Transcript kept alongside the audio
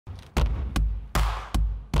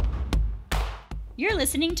You're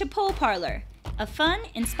listening to Pole Parlour, a fun,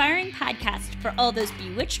 inspiring podcast for all those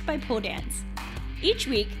bewitched by pole dance. Each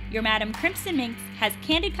week, your Madam Crimson Minxxx has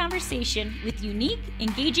candid conversation with unique,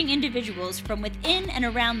 engaging individuals from within and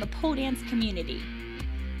around the pole dance community.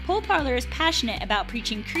 Pole Parlour is passionate about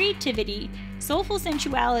preaching creativity, soulful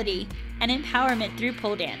sensuality, and empowerment through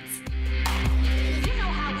pole dance. You know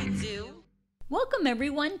how we do. Welcome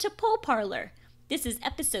everyone to Pole Parlour. This is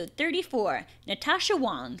episode 34, Natasha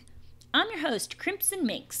Wang. I'm your host, Crimson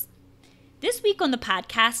Minxxx. This week on the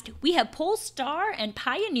podcast, we have pole star and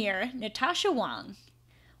pioneer Natasha Wang.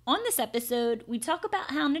 On this episode, we talk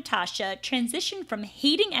about how Natasha transitioned from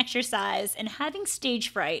hating exercise and having stage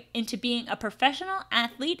fright into being a professional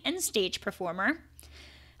athlete and stage performer,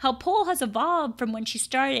 how pole has evolved from when she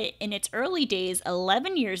started in its early days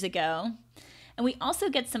 11 years ago, and we also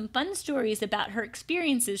get some fun stories about her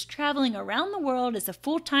experiences traveling around the world as a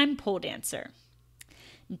full-time pole dancer.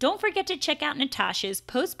 Don't forget to check out Natasha's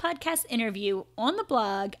post-podcast interview on the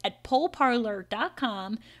blog at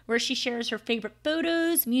poleparlour.com, where she shares her favorite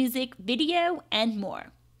photos, music, video, and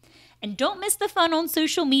more. And don't miss the fun on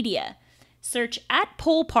social media. Search at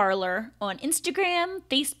Pole Parlour on Instagram,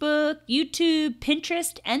 Facebook, YouTube,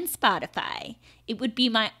 Pinterest, and Spotify. It would be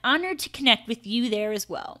my honor to connect with you there as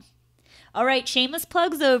well. All right, shameless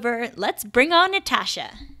plugs over. Let's bring on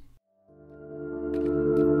Natasha.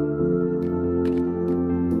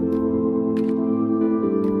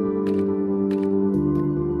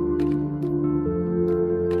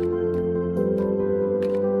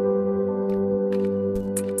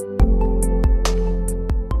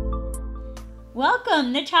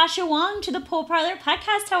 Welcome, Natasha Wang, to the Pole Parlour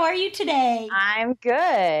podcast. How are you today? I'm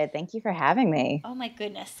good. Thank you for having me. Oh my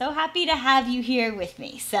goodness. So happy to have you here with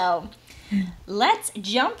me. So let's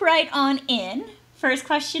jump right on in. First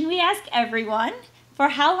question we ask everyone. For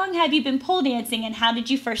how long have you been pole dancing and how did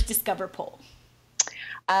you first discover pole?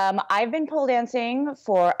 I've been pole dancing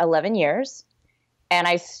for 11 years. And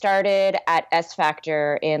I started at S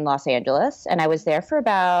Factor in Los Angeles, and I was there for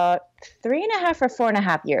about 3.5 or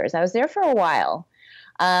 4.5 years. I was there for a while.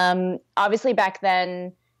 Obviously, back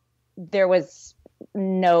then, there was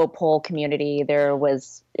no pole community. There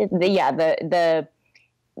was, I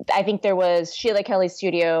think there was Sheila Kelly's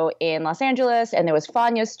studio in Los Angeles, and there was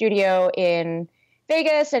Fanya's studio in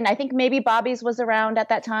Vegas, and I think maybe Bobby's was around at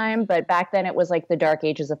that time, but back then it was like the dark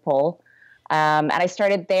ages of pole. And I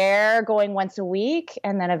started there going once a week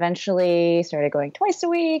and then eventually started going twice a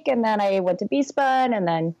week. And then I went to B-Spun and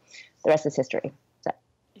then the rest is history. So.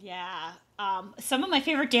 Yeah. Some of my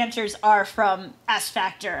favorite dancers are from S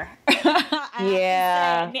Factor.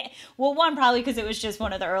 Yeah. Well, one probably because it was just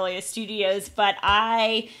one of the earliest studios, but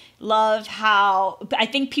I love how I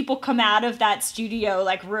think people come out of that studio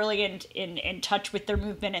like really in touch with their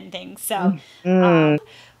movement and things. So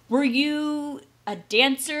were you a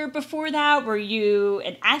dancer before that? Were you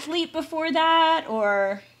an athlete before that,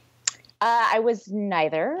 or? I was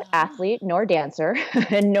neither athlete nor dancer,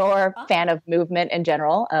 nor fan of movement in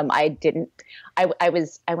general. I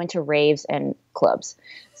went to raves and clubs.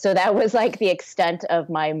 So that was like the extent of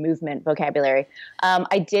my movement vocabulary.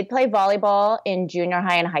 I did play volleyball in junior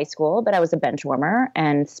high and high school, but I was a bench warmer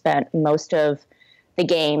and spent most of the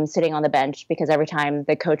game sitting on the bench because every time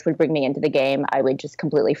the coach would bring me into the game, I would just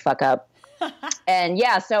completely fuck up. And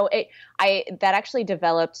yeah, so that actually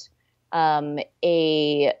developed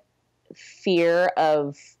a fear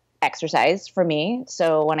of exercise for me.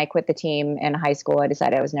 So when I quit the team in high school, I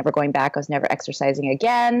decided I was never going back. I was never exercising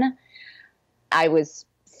again. I was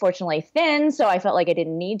fortunately thin, so I felt like I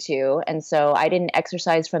didn't need to. And so I didn't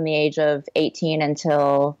exercise from the age of 18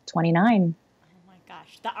 until 29.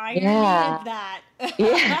 The irony of that.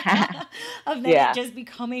 Yeah. Of that just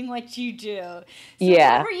becoming what you do. So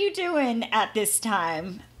what were you doing at this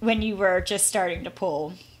time when you were just starting to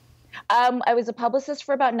pole? I was a publicist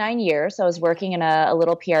for about 9 years. So I was working in a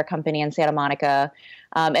little PR company in Santa Monica.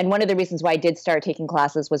 And one of the reasons why I did start taking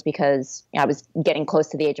classes was because I was getting close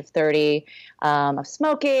to the age of 30 of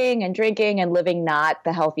smoking and drinking and living not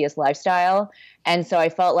the healthiest lifestyle. And so I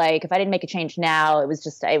felt like if I didn't make a change now, it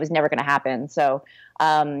was never going to happen. So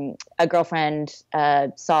a girlfriend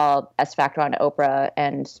saw S Factor on Oprah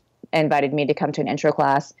and invited me to come to an intro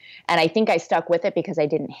class. And I think I stuck with it because I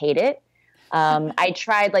didn't hate it. I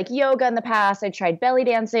tried like yoga in the past. I tried belly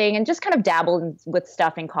dancing and just kind of dabbled with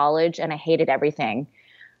stuff in college, and I hated everything.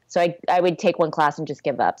 So I would take one class and just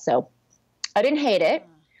give up. So I didn't hate it,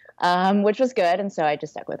 which was good. And so I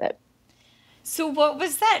just stuck with it. So what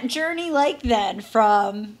was that journey like then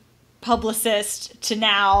from publicist to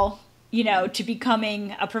now to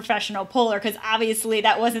becoming a professional polar? Because obviously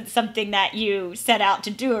that wasn't something that you set out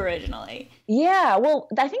to do originally. Yeah, well,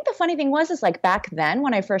 I think the funny thing was is like back then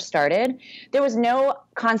when I first started, there was no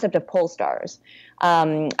concept of pole stars.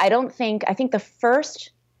 I think the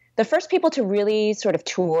first people to really sort of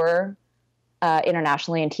tour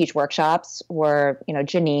internationally and teach workshops were,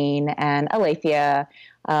 Janine and Alethea.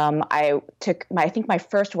 I think my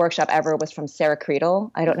first workshop ever was from Sarah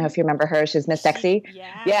Creedle. I don't know if you remember her. She's Miss Sexy.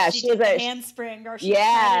 She did the handspring, or she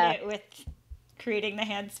credited it with creating the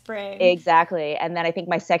handspring. Exactly. And then I think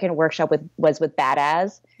my second workshop was with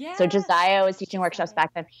Badass. Yeah. So Josiah was teaching workshops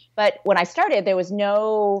back then. But when I started, there was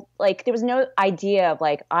no idea of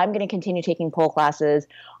like, I'm going to continue taking pole classes.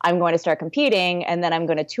 I'm going to start competing, and then I'm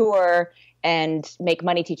going to tour and make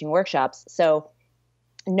money teaching workshops. So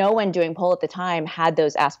no one doing pole at the time had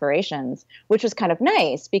those aspirations, which was kind of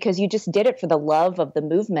nice because you just did it for the love of the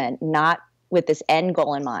movement, not with this end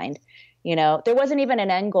goal in mind. There wasn't even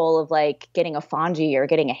an end goal of like getting a fonji or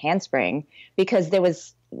getting a handspring because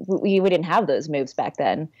we didn't have those moves back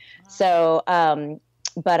then. Wow. So,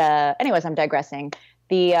 anyways, I'm digressing.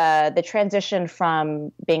 The transition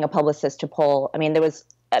from being a publicist to pole, I mean, there was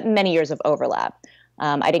many years of overlap.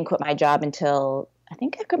 I didn't quit my job until I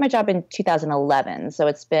think I quit my job in 2011. So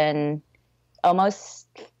it's been almost,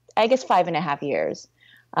 I guess, 5.5 years.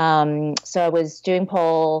 So I was doing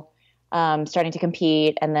pole, starting to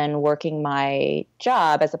compete, and then working my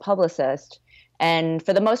job as a publicist. And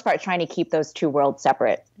for the most part, trying to keep those two worlds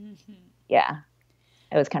separate. Mm-hmm. Yeah,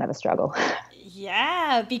 it was kind of a struggle.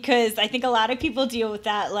 Yeah, because I think a lot of people deal with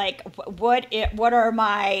that. Like, what are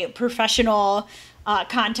my professional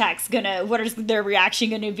contacts what is their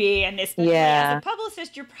reaction gonna be? And this, as a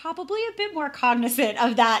publicist, you're probably a bit more cognizant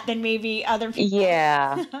of that than maybe other people.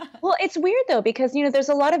 Yeah. Well, it's weird though, because, there's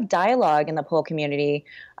a lot of dialogue in the pole community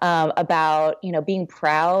about, being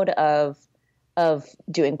proud of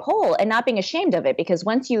doing pole and not being ashamed of it. Because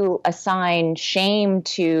once you assign shame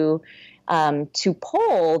to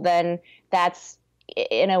pole, then that's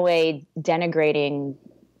in a way denigrating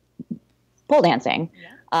pole dancing. Yeah.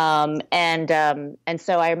 And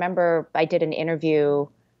so I remember I did an interview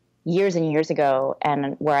years and years ago,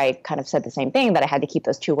 and where I kind of said the same thing, that I had to keep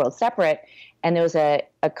those two worlds separate. And there was a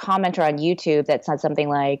commenter on YouTube that said something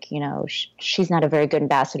like, she's not a very good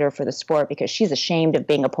ambassador for the sport because she's ashamed of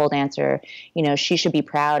being a pole dancer. She should be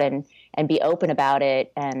proud and be open about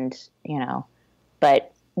it. And,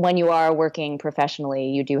 but when you are working professionally,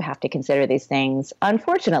 you do have to consider these things.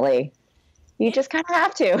 Unfortunately, you just kind of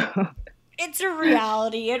have to. It's a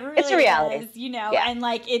reality. It really it's a reality. Is, and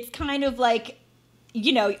like, it's kind of like,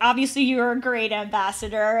 obviously you're a great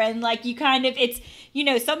ambassador, and like you kind of, it's,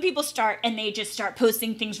 some people start and they just start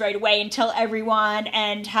posting things right away and tell everyone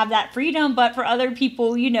and have that freedom. But for other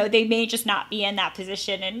people, they may just not be in that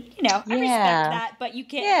position. And, I respect that, but you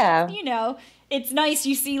can't, it's nice.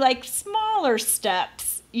 You see like smaller steps.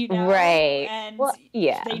 Right. And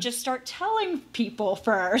they just start telling people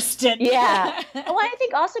first. And yeah. Well, I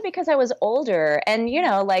think also because I was older and,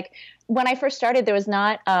 like when I first started, there was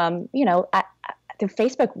not, the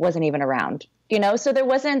Facebook wasn't even around, so there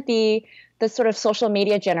wasn't the sort of social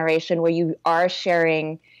media generation where you are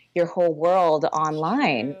sharing your whole world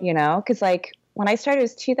online, because like when I started, it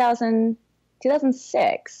was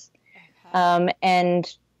 2006. Okay.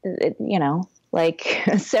 And, like,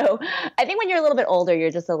 so I think when you're a little bit older, you're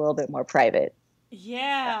just a little bit more private.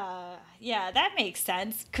 Yeah, that makes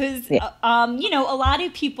sense. Because, a lot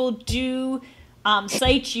of people do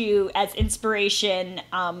cite you as inspiration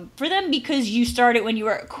for them because you started when you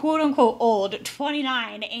were quote unquote old,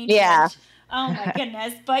 29, ancient. Yeah. Oh my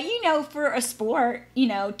goodness. But, for a sport,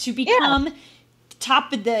 to become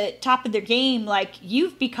top of their game, like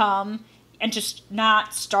you've become, and just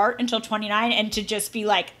not start until 29 and to just be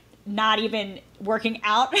like, not even working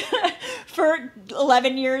out for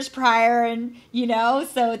 11 years prior. And,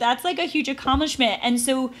 so that's like a huge accomplishment. And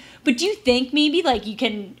so, but do you think maybe like you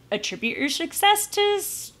can attribute your success to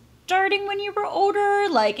starting when you were older?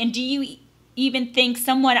 Like, and do you even think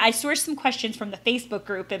I sourced some questions from the Facebook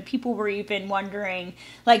group and people were even wondering,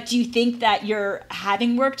 like, do you think that your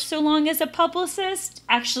having worked so long as a publicist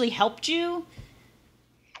actually helped you?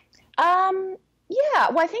 Yeah,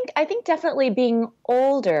 well, I think definitely being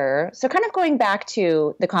older. So kind of going back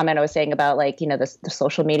to the comment I was saying about like, the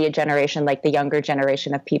social media generation, like the younger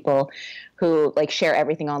generation of people who like share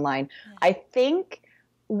everything online. Yeah. I think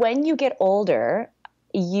when you get older,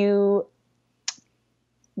 there's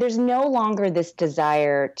no longer this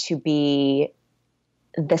desire to be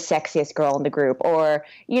the sexiest girl in the group, or,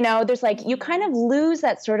 there's like, you kind of lose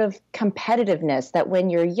that sort of competitiveness that when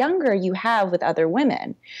you're younger you have with other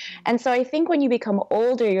women. And so I think when you become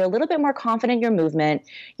older, you're a little bit more confident in your movement.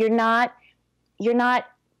 You're not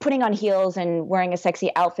putting on heels and wearing a sexy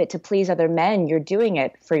outfit to please other men. You're doing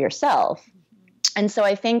it for yourself. And so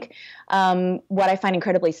I think what I find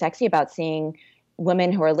incredibly sexy about seeing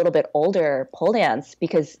women who are a little bit older pole dance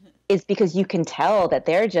is because you can tell that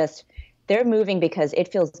they're moving because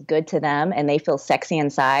it feels good to them and they feel sexy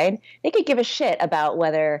inside. They could give a shit about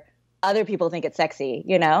whether other people think it's sexy,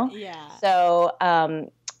 Yeah. So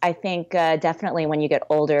I think definitely when you get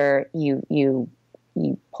older, you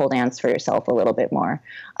pole dance for yourself a little bit more.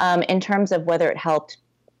 In terms of whether it helped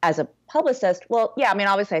as a publicist, well, yeah, I mean,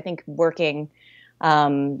 obviously I think working,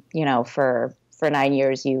 for 9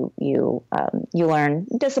 years, you learn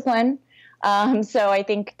discipline. So I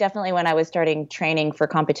think definitely when I was starting training for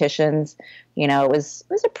competitions, it was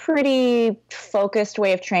a pretty focused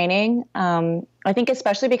way of training. I think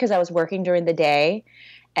especially because I was working during the day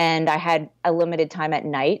and I had a limited time at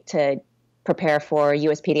night to prepare for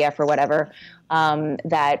USPDF or whatever,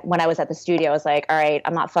 that when I was at the studio, I was like, all right,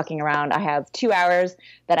 I'm not fucking around. I have 2 hours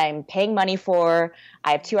that I'm paying money for.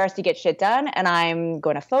 I have 2 hours to get shit done, and I'm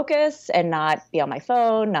going to focus and not be on my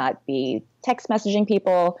phone, not be text messaging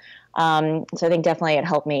people. So I think definitely it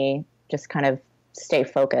helped me just kind of stay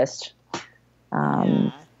focused.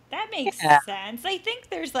 Yeah, that makes sense. I think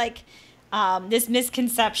there's like this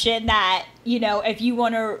misconception that, if you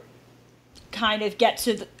want to kind of get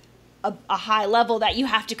to a high level, that you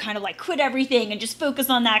have to kind of like quit everything and just focus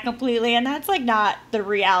on that completely. And that's like not the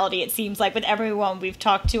reality, it seems like, with everyone we've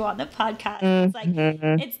talked to on the podcast. It's like,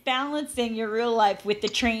 it's balancing your real life with the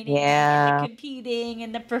training and the competing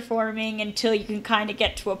and the performing until you can kind of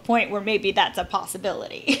get to a point where maybe that's a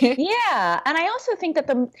possibility. Yeah. And I also think that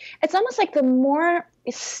it's almost like the more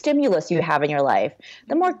stimulus you have in your life,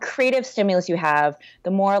 the more creative stimulus you have, the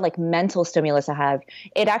more like mental stimulus you have,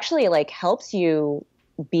 it actually like helps you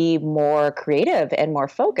be more creative and more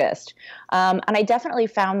focused. And I definitely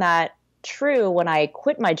found that true when I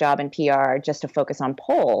quit my job in PR just to focus on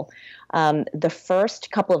pole. The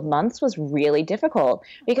first couple of months was really difficult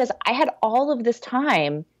because I had all of this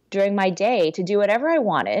time during my day to do whatever I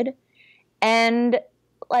wanted. And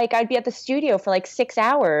like, I'd be at the studio for like 6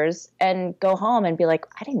 hours and go home and be like,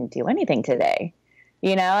 I didn't do anything today,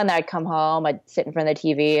 and then I'd come home, I'd sit in front of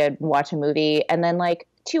the TV, I'd watch a movie, and then like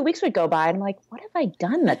 2 weeks would go by and I'm like, what have I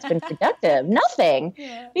done that's been productive? Nothing,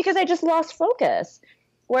 because I just lost focus.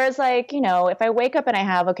 Whereas like, if I wake up and I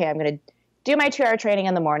have, okay, I'm going to do my 2-hour training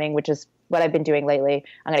in the morning, which is what I've been doing lately.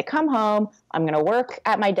 I'm going to come home, I'm going to work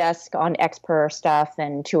at my desk on XPR stuff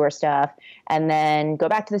and tour stuff, and then go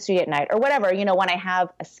back to the studio at night or whatever. When I have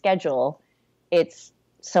a schedule, it's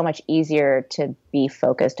so much easier to be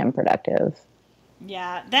focused and productive.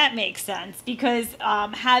 Yeah, that makes sense because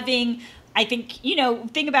I think,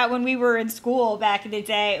 think about when we were in school back in the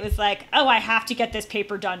day, it was like, oh, I have to get this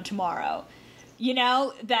paper done tomorrow.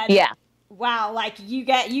 Wow, like you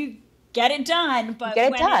get it done, but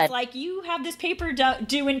when it's like you have this paper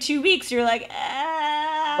due in 2 weeks, you're like,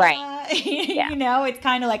 right. It's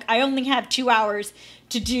kind of like, I only have 2 hours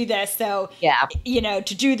to do this. So,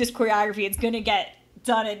 to do this choreography, it's going to get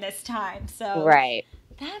done in this time. So right.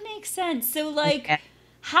 That makes sense. So like,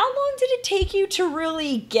 how long did it take you to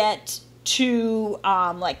really get to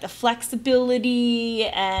like the flexibility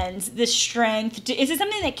and the strength? Is it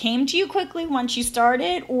something that came to you quickly once you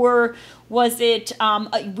started, or was it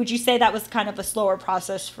would you say that was kind of a slower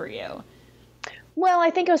process for you? Well, I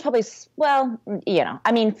think it was probably,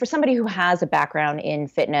 I mean, for somebody who has a background in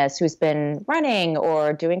fitness, who's been running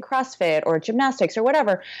or doing CrossFit or gymnastics or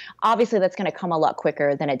whatever, obviously that's going to come a lot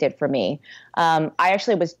quicker than it did for me. I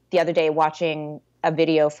actually was the other day watching a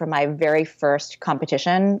video from my very first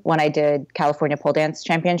competition when I did California Pole Dance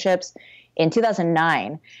Championships in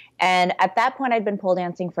 2009. And at that point, I'd been pole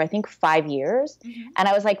dancing for, I think, 5 years. Mm-hmm. And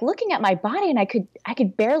I was like looking at my body and I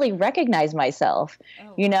could barely recognize myself,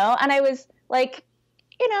 and I was like,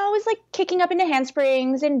 I was like kicking up into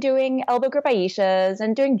handsprings and doing elbow grip Aishas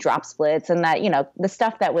and doing drop splits and that, the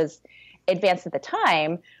stuff that was advanced at the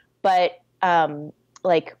time. But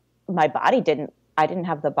like my body I didn't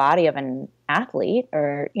have the body of an athlete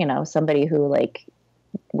or, somebody who like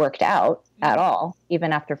worked out at all,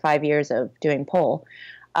 even after 5 years of doing pole.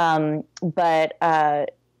 But I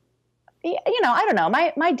don't know.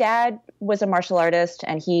 My dad was a martial artist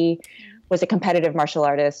and he was a competitive martial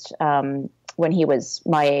artist when he was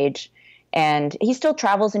my age. And he still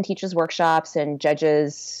travels and teaches workshops and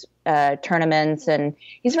judges tournaments. And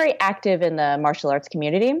he's very active in the martial arts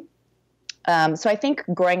community. So I think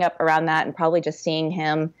growing up around that and probably just seeing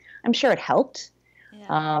him, I'm sure it helped.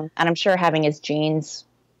 Yeah. And I'm sure having his genes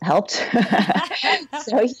helped.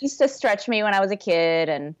 So he used to stretch me when I was a kid.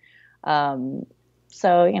 And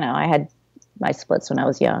so, I had my splits when I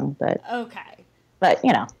was young, Okay. but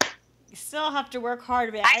You still have to work hard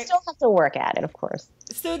at it. I still have to work at it, of course.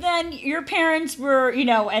 So then your parents were,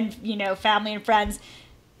 and, family and friends,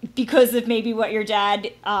 because of maybe what your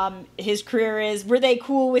dad, his career is, were they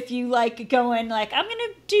cool with you, like, going, like, I'm going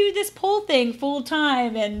to do this pole thing full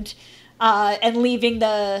time and leaving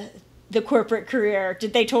the corporate career?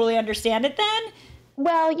 Did they totally understand it then?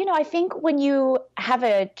 Well, I think when you have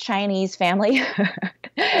a Chinese family,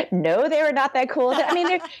 no, they were not that cool with it. I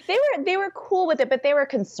mean, they were cool with it, but they were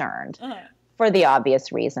concerned for the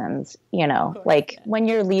obvious reasons, like when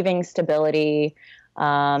you're leaving stability,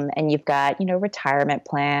 and you've got, retirement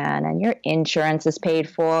plan and your insurance is paid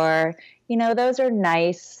for, those are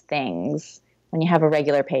nice things when you have a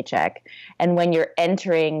regular paycheck. And when you're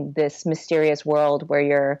entering this mysterious world where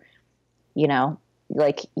you're,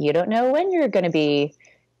 like, you don't know when you're going to be,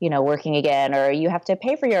 working again, or you have to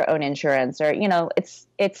pay for your own insurance, or,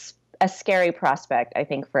 it's a scary prospect, I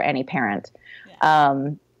think, for any parent.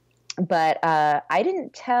 Yeah. But I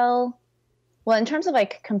didn't tell, well, in terms of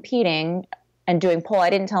like competing and doing pole, I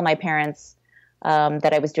didn't tell my parents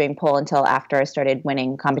that I was doing pole until after I started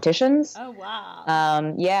winning competitions. Oh,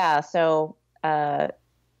 wow. Yeah. So I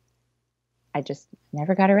just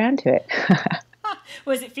never got around to it.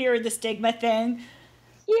 Was it fear of the stigma thing?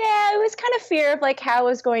 Yeah, it was kind of fear of like how I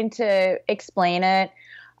was going to explain it.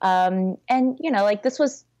 And, like this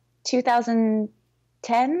was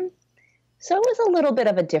 2010. So it was a little bit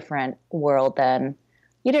of a different world then.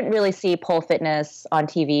 You didn't really see pole fitness on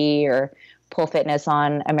TV or pole fitness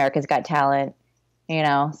on America's Got Talent,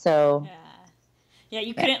 so. Yeah,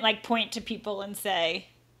 you couldn't like point to people and say,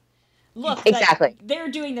 look, exactly. Like, they're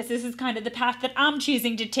doing this. This is kind of the path that I'm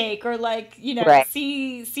choosing to take, or like, right.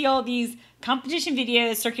 see all these competition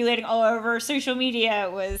videos circulating all over social media.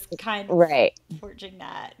 Was kind of right. forging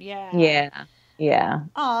that. Yeah. Yeah. Yeah.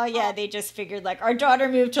 Oh, yeah. They just figured like our daughter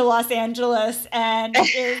moved to Los Angeles and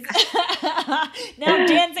is now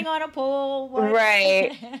dancing on a pole.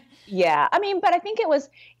 Right. Yeah. I mean, but I think it was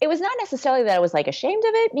not necessarily that I was like ashamed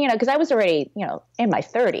of it, because I was already, in my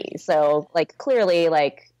 30s. So like clearly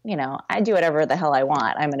like, I do whatever the hell I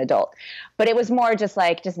want. I'm an adult. But it was more just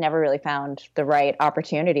never really found the right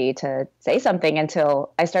opportunity to say something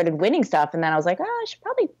until I started winning stuff. And then I was like, oh, I should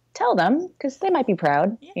probably tell them because they might be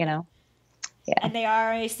proud, Yeah. And they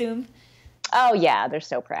are, I assume? Oh, yeah. They're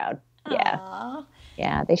so proud. Yeah. Aww.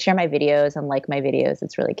 Yeah. They share my videos and like my videos.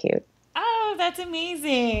 It's really cute. Oh, that's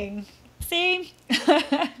amazing. See?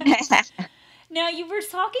 Now, you were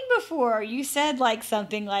talking before. You said like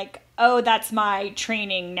something like, oh, that's my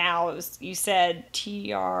training now. You said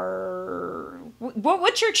TR.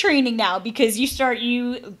 What's your training now? Because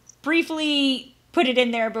you briefly put it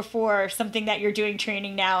in there before, something that you're doing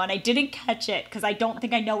training now, and I didn't catch it because I don't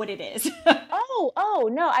think I know what it is. Oh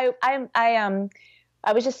no,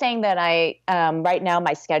 I was just saying that I right now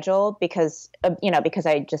my schedule because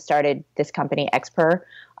I just started this company Xper.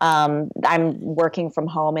 I'm working from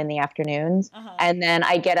home in the afternoons, and then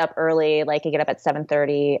I get up early. Like I get up at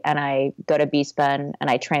 7:30, and I go to B-Spun, and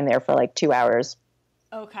I train there for like 2 hours.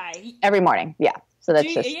 Okay. Every morning, yeah. So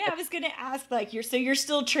that's I was gonna ask like you're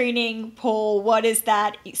still training pole. What is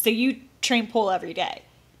that? So you train pole every day?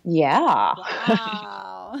 Yeah.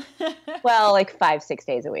 Wow. Well, like 5-6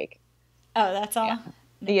 days a week. Oh, that's all.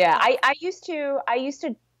 Yeah. I used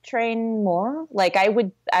to train more. Like I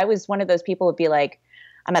was one of those people who'd be like,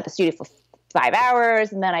 I'm at the studio for 5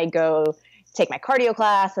 hours, and then I go take my cardio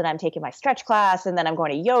class, and I'm taking my stretch class, and then I'm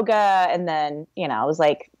going to yoga, and then it was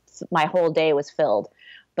like my whole day was filled.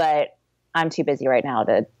 But I'm too busy right now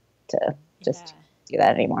to just do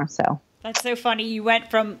that anymore. So that's so funny. You went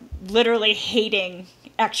from literally hating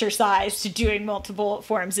exercise to doing multiple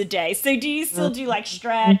forms a day. So do you still do like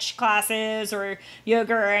stretch classes or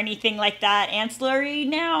yoga or anything like that ancillary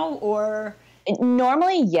now, or?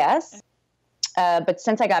 Normally, yes. But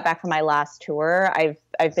since I got back from my last tour,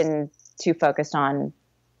 I've been too focused on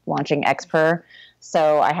launching Xper,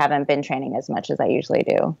 so I haven't been training as much as I usually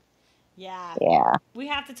do. Yeah. Yeah. We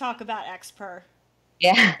have to talk about Xper.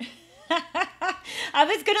 Yeah. I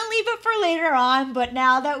was going to leave it for later on, but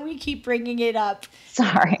now that we keep bringing it up.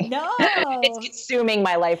 Sorry. No. It's consuming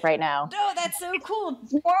my life right now. No, that's so cool.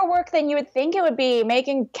 It's more work than you would think it would be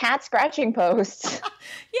making cat scratching posts.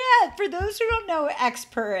 Yeah. For those who don't know what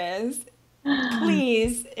Xper is,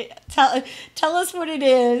 please tell us what it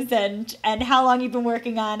is and how long you've been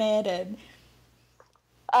working on it. And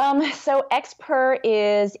So Xper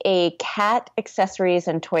is a cat accessories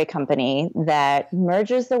and toy company that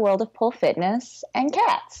merges the world of pole fitness and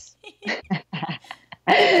cats.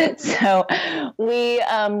 So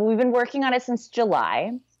we've been working on it since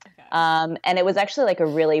July. Okay. And it was actually like a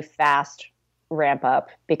really fast ramp up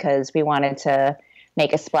because we wanted to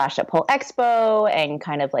make a splash at Pole Expo and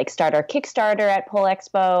kind of like start our Kickstarter at Pole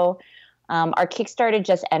Expo. Our Kickstarter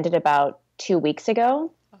just ended about 2 weeks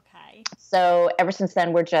ago. Okay. So ever since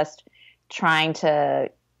then, we're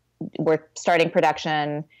starting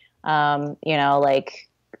production, trying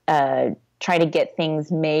to get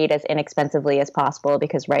things made as inexpensively as possible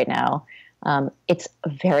because right now it's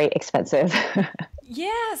very expensive.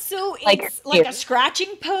 Yeah, so it's like a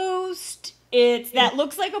scratching post. That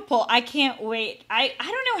looks like a pole. I can't wait. I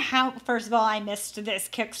don't know how, first of all, I missed this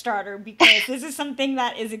Kickstarter because this is something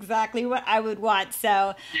that is exactly what I would want.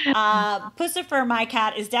 So Pussifer, my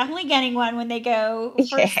cat, is definitely getting one when they go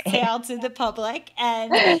for sale to the public.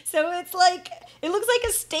 And so it looks like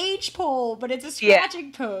a stage pole, but it's a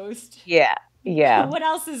scratching post. Yeah. What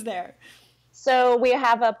else is there? So we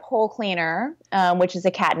have a pole cleaner, which is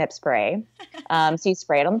a catnip spray. So you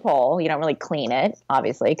spray it on the pole. You don't really clean it,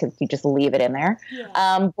 obviously, because you just leave it in there.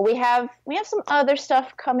 Yeah. But we have some other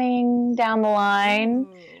stuff coming down the line.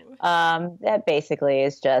 That basically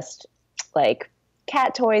is just like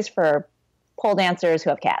cat toys for pole dancers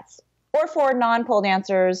who have cats, or for non-pole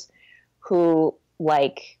dancers who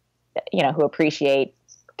who appreciate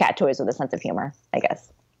cat toys with a sense of humor, I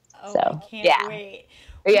guess. Oh, I can't wait.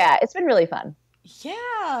 Yeah, it's been really fun.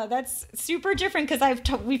 Yeah, that's super different because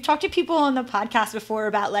we've talked to people on the podcast before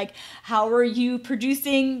about like how are you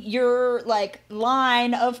producing your like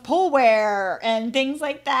line of pole wear and things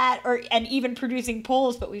like that, and even producing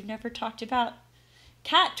poles, but we've never talked about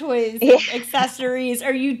cat toys, accessories.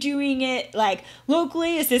 Are you doing it like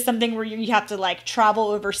locally? Is this something where you have to like travel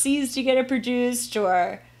overseas to get it produced,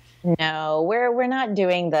 or? No, we're not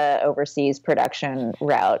doing the overseas production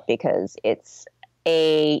route because it's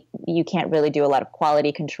you can't really do a lot of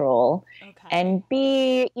quality control. Okay. And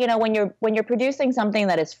B, when you're producing something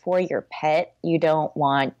that is for your pet, you don't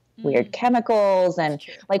want weird chemicals, and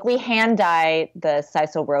like we hand dye the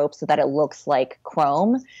sisal rope so that it looks like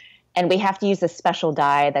chrome, and we have to use a special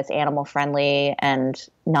dye that's animal friendly and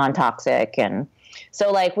non-toxic, and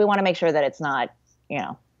so like we want to make sure that it's not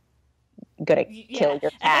gonna kill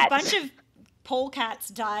your cat. If a bunch of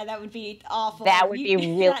polecats die, that would be awful. That would be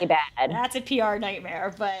really bad. That's a PR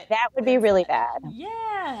nightmare, but that would be really bad.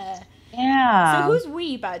 Yeah. So who's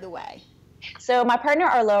we, by the way? So my partner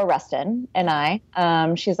Arlo Rustin and I,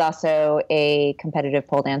 she's also a competitive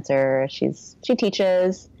pole dancer. She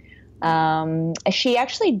teaches. She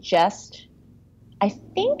actually I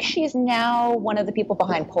think she's now one of the people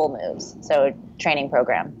behind Pole Moves, so training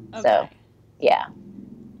program. Okay. So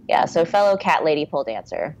yeah, so fellow cat lady pole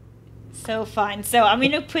dancer. So fun. So I'm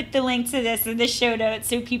going to put the link to this in the show notes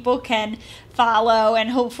so people can follow, and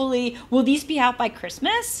hopefully, will these be out by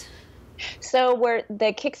Christmas? So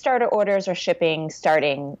the Kickstarter orders are shipping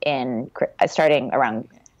starting around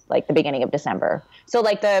like the beginning of December. So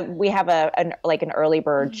like we have an early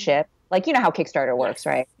bird ship. Like, how Kickstarter works,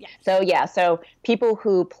 right? Yeah. So people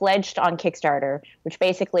who pledged on Kickstarter, which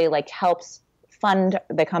basically like helps fund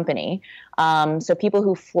the company. So people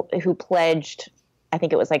who pledged, I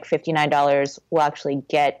think it was like $59, will actually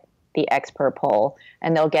get the Xper pole,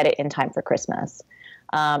 and they'll get it in time for Christmas.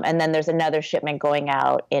 And then there's another shipment going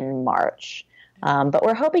out in March. But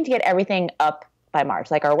we're hoping to get everything up by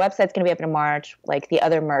March. Like our website's going to be up in March. Like the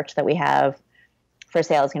other merch that we have for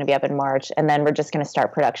sale is going to be up in March. And then we're just going to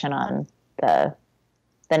start production on the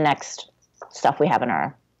next stuff we have in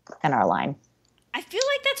our line. I feel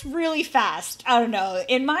like that's really fast. I don't know.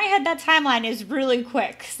 In my head, that timeline is really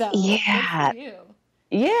quick. So yeah,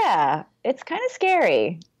 yeah, it's kind of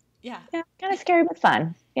scary. Yeah, kind of scary but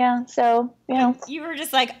fun. Yeah, so you were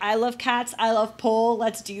just like, I love cats, I love pole.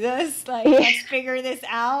 Let's do this. Like, let's figure this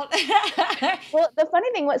out. Well, the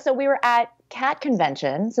funny thing was, so we were at cat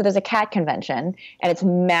convention. So there's a cat convention, and it's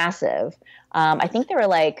massive. I think there were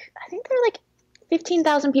like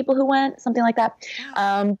 15,000 people who went, something like that.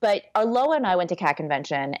 But Arloa and I went to cat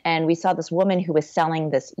convention, and we saw this woman who was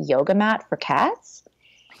selling this yoga mat for cats.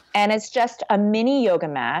 And it's just a mini yoga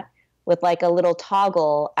mat with like a little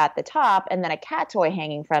toggle at the top and then a cat toy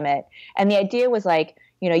hanging from it. And the idea was like,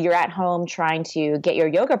 you're at home trying to get your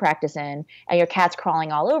yoga practice in, and your cat's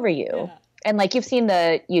crawling all over you. Yeah. And like, you've seen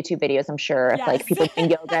the YouTube videos, I'm sure, of like people doing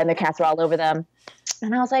yoga and their cats are all over them.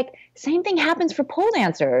 And I was like, same thing happens for pole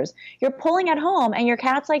dancers. You're pulling at home and your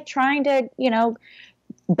cat's like trying to,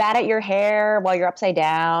 bat at your hair while you're upside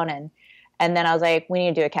down. And then I was like, we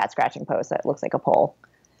need to do a cat scratching pose that looks like a pole.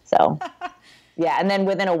 So yeah. And then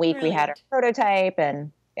within a week we had our Brilliant. prototype,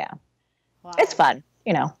 and yeah, Wow. it's fun.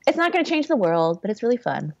 You know, it's not going to change the world, but it's really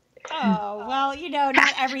fun. Oh, well,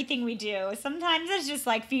 not everything we do. Sometimes it's just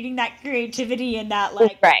like feeding that creativity and that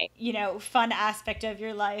like, Right. fun aspect of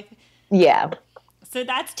your life. Yeah. So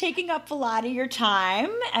that's taking up a lot of your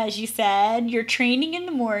time, as you said. You're training in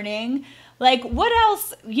the morning. Like, what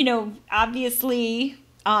else? Obviously,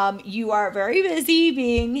 you are very busy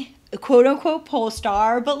being a quote unquote pole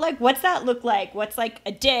star, but like, what's that look like? What's like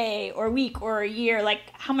a day or a week or a year? Like,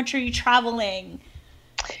 how much are you traveling?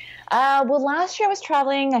 Well, last year I was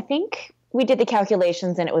traveling, I think we did the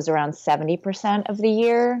calculations and it was around 70% of the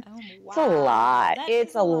year. Oh, It's a wow. lot. That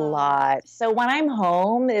It's is a lot. So when I'm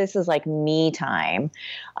home, this is like me time.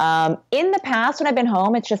 In the past, when I've been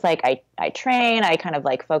home, it's just like I train, I kind of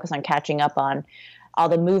like focus on catching up on all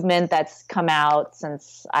the movement that's come out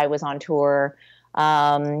since I was on tour,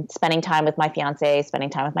 spending time with my fiance, spending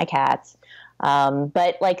time with my cats.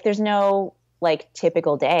 But like there's no like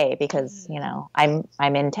typical day because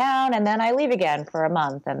I'm in town and then I leave again for a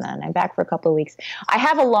month and then I'm back for a couple of weeks. I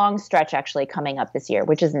have a long stretch actually coming up this year,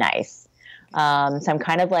 which is nice. So I'm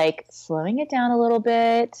kind of like slowing it down a little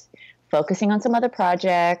bit, focusing on some other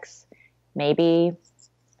projects. Maybe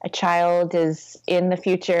a child is in the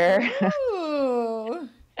future. Ooh.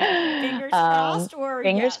 Fingers crossed or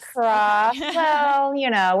fingers yes? crossed. Okay. Well,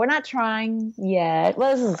 we're not trying yet.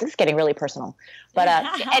 Well, this is getting really personal. But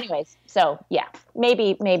anyways, so yeah,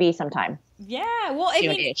 maybe sometime. Yeah, well, I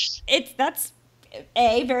mean, that's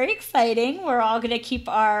very exciting. We're all gonna keep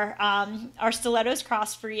our stilettos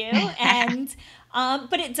crossed for you, and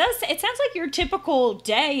but it sounds like your typical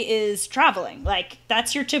day is traveling. Like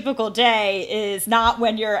that's your typical day is not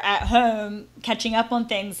when you're at home catching up on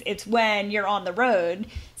things. It's when you're on the road,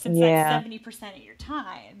 since that's 70% of your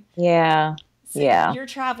time. Yeah. So yeah. you're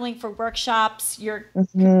traveling for workshops. You're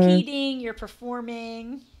competing. You're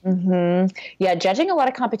performing. Yeah, judging a lot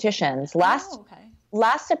of competitions. Last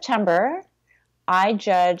September, I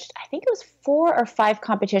judged, I think it was 4 or 5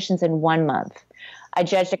 competitions in 1 month. I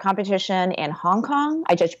judged a competition in Hong Kong.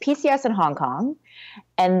 I judged PCS in Hong Kong.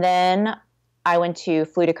 And then I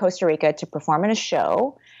flew to Costa Rica to perform in a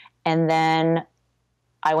show. And then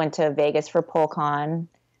I went to Vegas for PoleCon.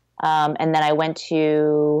 And then I went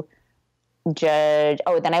to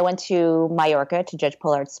Mallorca to judge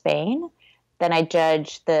Pole Art Spain. Then I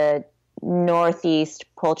judged the Northeast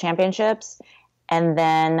Pole Championships, and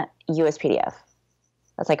then USPDF.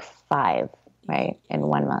 That's like 5, right, in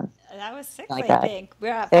 1 month. That was 6, like I think. We're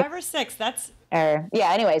at 5 or 6. That's yeah.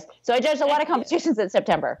 Anyways, so I judged a lot of competitions in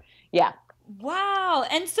September. Yeah. Wow.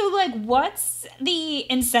 And so, like, what's the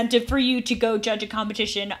incentive for you to go judge a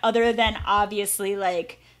competition other than obviously,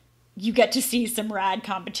 like, you get to see some rad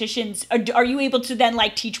competitions? Are you able to then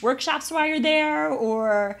like teach workshops while you're there,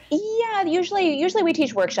 or? Yeah, usually we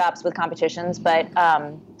teach workshops with competitions, but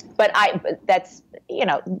that's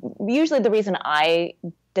usually the reason I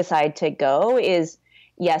decide to go is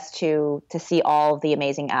yes to see all of the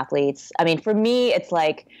amazing athletes. I mean, for me, it's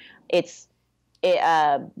like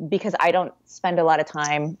because I don't spend a lot of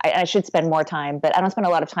time. I should spend more time, but I don't spend a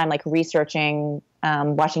lot of time like researching,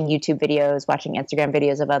 watching YouTube videos, watching Instagram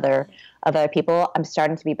videos of other people. I'm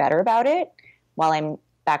starting to be better about it while I'm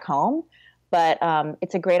back home. But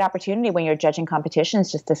it's a great opportunity when you're judging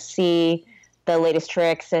competitions just to see the latest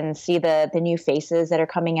tricks and see the new faces that are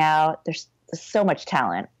coming out. There's so much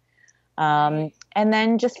talent. And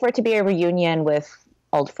then just for it to be a reunion with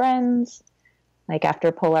old friends, like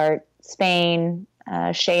after Pole Art Spain,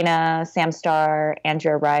 Shayna, Sam Starr,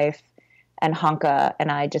 Andrea Rife, and Hanka,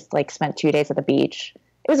 and I just like spent 2 days at the beach.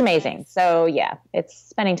 It was amazing. So yeah, it's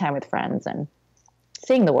spending time with friends and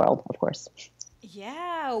seeing the world, of course.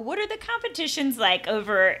 Yeah. What are the competitions like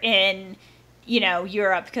over in,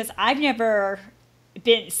 Europe? Because I've never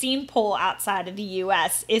seen pole outside of the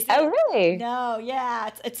U.S. Oh, really? No, yeah,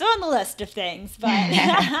 it's on the list of things, but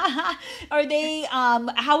are they?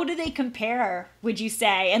 How do they compare? Would you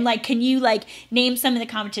say? And like, can you like name some of the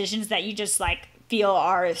competitions that you just like feel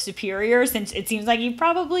are superior? Since it seems like you've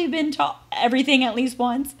probably been to everything at least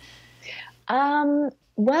once.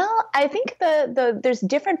 Well, I think there's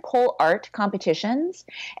different pole art competitions,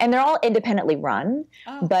 and they're all independently run,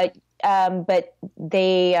 but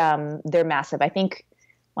they're massive. I think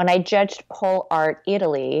when I judged Pole Art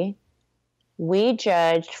Italy, we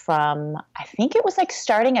judged from, I think it was like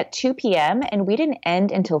starting at 2 p.m. and we didn't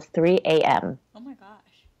end until 3 a.m. Oh my gosh.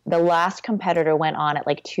 The last competitor went on at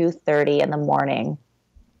like 2:30 in the morning.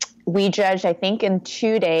 We judged, I think, in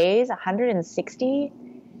 2 days, 160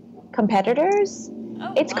 competitors.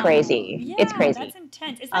 Oh, It's wow. crazy. Yeah, It's crazy. that's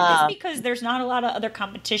intense. Is that just because there's not a lot of other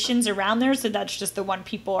competitions around there, so that's just the one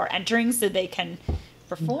people are entering so they can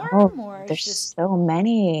perform? No, Or it's there's just, so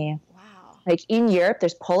many. wow. Like in Europe,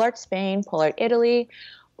 there's pole art Spain, pole art Italy,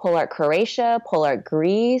 pole art Croatia, pole art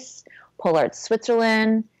Greece, pole art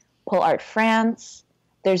Switzerland, pole art France.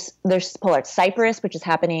 There's pole art Cyprus, which is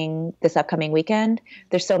happening this upcoming weekend.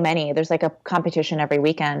 There's so many. There's like a competition every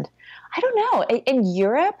weekend. I don't know. In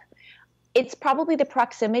Europe, it's probably the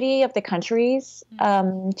proximity of the countries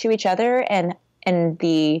to each other and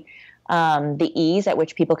the ease at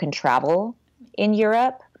which people can travel in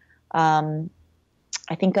Europe.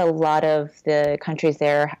 I think a lot of the countries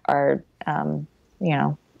there are,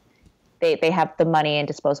 they have the money and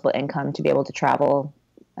disposable income to be able to travel.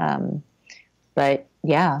 But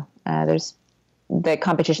yeah, there's the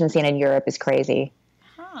competition scene in Europe is crazy.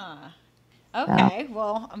 Huh. Okay,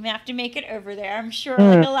 well, I'm gonna have to make it over there. I'm sure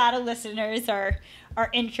like a lot of listeners are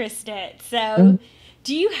interested. So,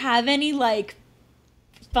 do you have any like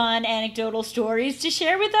fun anecdotal stories to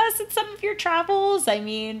share with us in some of your travels? I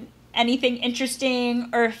mean, anything interesting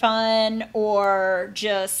or fun or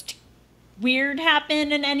just weird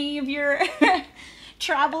happen in any of your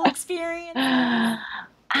travel experience?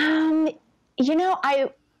 I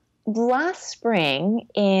last spring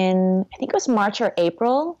in I think it was March or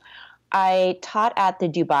April, I taught at the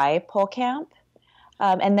Dubai pole camp.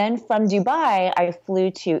 And then from Dubai, I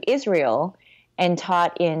flew to Israel and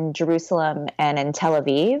taught in Jerusalem and in Tel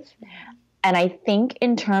Aviv. And I think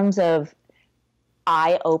in terms of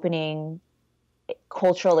eye-opening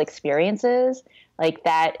cultural experiences, like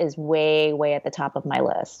that is way, way at the top of my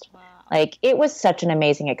list. Wow. Like it was such an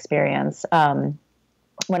amazing experience.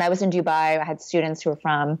 When I was in Dubai, I had students who were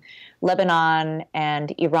from Lebanon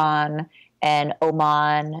and Iran and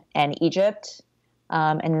Oman and Egypt,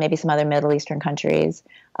 and maybe some other Middle Eastern countries.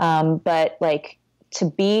 But like to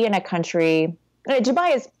be in a country,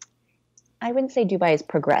 Dubai is, I wouldn't say Dubai is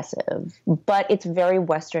progressive, but it's very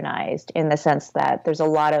westernized in the sense that there's a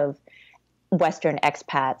lot of Western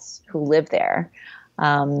expats who live there.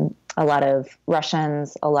 A lot of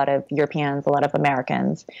Russians, a lot of Europeans, a lot of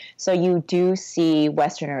Americans. So you do see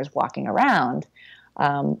Westerners walking around.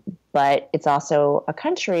 But it's also a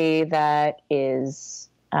country that is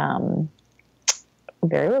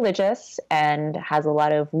very religious and has a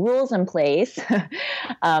lot of rules in place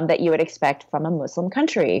that you would expect from a Muslim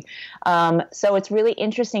country. So it's really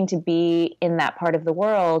interesting to be in that part of the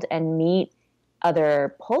world and meet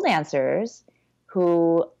other pole dancers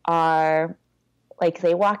who are like,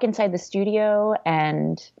 they walk inside the studio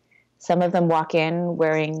and some of them walk in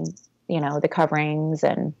wearing, the coverings,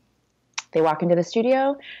 and they walk into the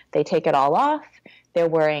studio, they take it all off. They're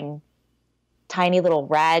wearing tiny little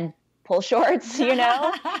rad pull shorts,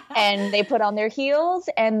 and they put on their heels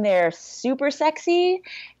and they're super sexy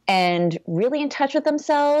and really in touch with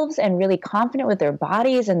themselves and really confident with their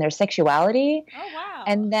bodies and their sexuality. Oh, wow.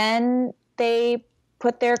 And then they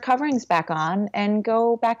put their coverings back on and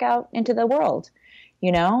go back out into the world,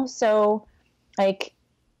 So like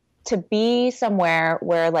to be somewhere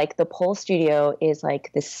where like the pole studio is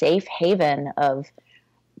like the safe haven of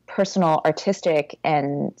personal, artistic,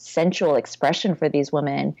 and sensual expression for these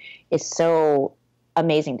women is so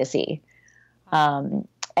amazing to see. And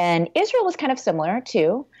Israel was kind of similar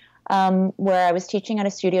too, where I was teaching at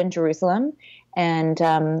a studio in Jerusalem, and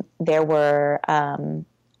there were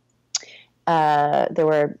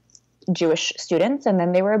Jewish students, and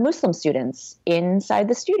then there were Muslim students inside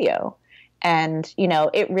the studio. And,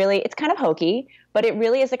 it's kind of hokey, but it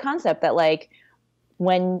really is a concept that like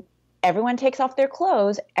when everyone takes off their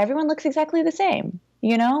clothes, everyone looks exactly the same.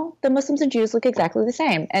 The Muslims and Jews look exactly the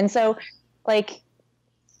same. And so like,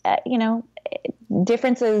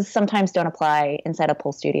 differences sometimes don't apply inside a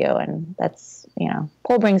pole studio. And that's,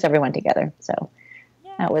 pole brings everyone together. So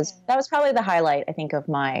that was probably the highlight, I think, of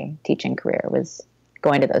my teaching career, was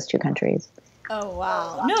going to those two countries. Oh,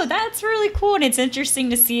 wow. No, that's really cool. And it's interesting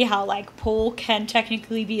to see how like pole can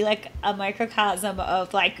technically be like a microcosm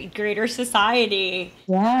of like greater society.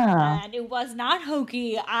 Yeah. And it was not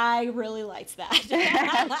hokey. I really liked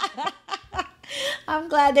that. I'm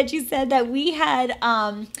glad that you said that. We had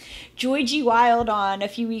Joy G. Wild on a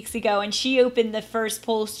few weeks ago, and she opened the first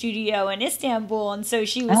pole studio in Istanbul. And so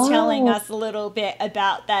she was telling us a little bit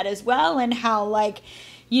about that as well, and how like,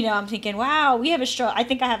 I'm thinking, wow, we have a struggle. I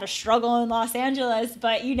think I have a struggle in Los Angeles,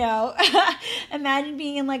 but, imagine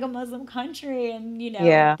being in like a Muslim country and,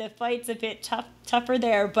 the fight's a bit tougher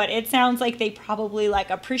there. But it sounds like they probably like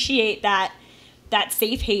appreciate that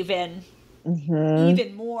safe haven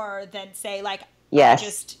even more than say like, I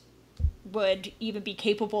just would even be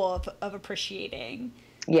capable of appreciating.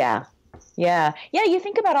 Yeah. Yeah. Yeah. You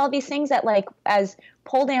think about all these things that, like, as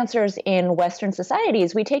pole dancers in Western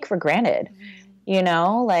societies, we take for granted,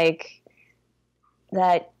 like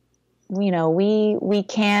that, we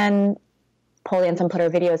can pole dance and put our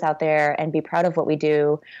videos out there and be proud of what we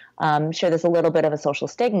do. Sure, there's a little bit of a social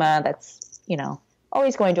stigma that's,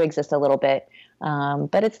 always going to exist a little bit.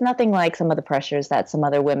 But it's nothing like some of the pressures that some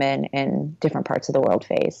other women in different parts of the world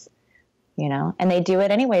face, and they do it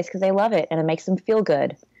anyways because they love it and it makes them feel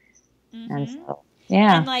good. Mm-hmm. And so,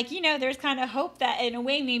 yeah. And like, there's kind of hope that in a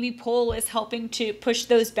way, maybe pole is helping to push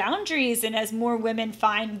those boundaries. And as more women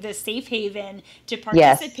find the safe haven to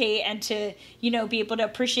participate and to, be able to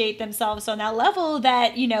appreciate themselves on that level,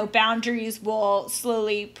 that, boundaries will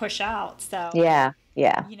slowly push out. So, yeah,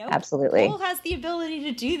 absolutely. Pole has the ability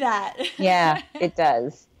to do that. Yeah, it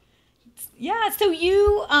does. Yeah. So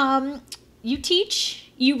you teach.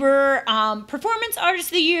 You were Performance Artist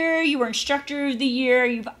of the Year. You were Instructor of the Year.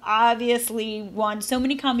 You've obviously won so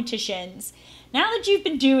many competitions. Now that you've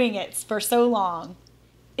been doing it for so long,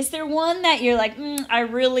 is there one that you're like,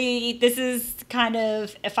 this is kind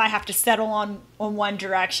of, if I have to settle on one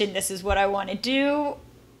direction, this is what I want to do?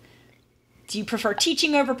 Do you prefer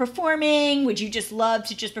teaching over performing? Would you just love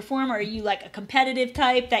to just perform? Or are you like a competitive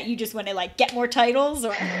type that you just want to like get more titles?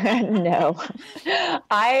 Or No,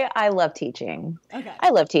 I love teaching. Okay. I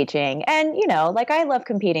love teaching, and I love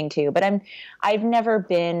competing too. But I've never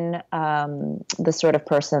been the sort of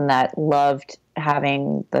person that loved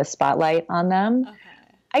having the spotlight on them. Okay.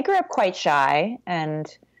 I grew up quite shy, and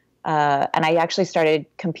I actually started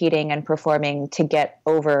competing and performing to get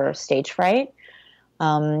over stage fright.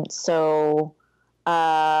 I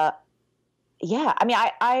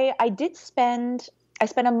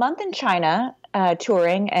spent a month in China,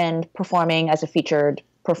 touring and performing as a featured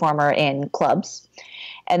performer in clubs.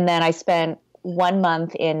 And then I spent 1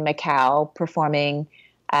 month in Macau performing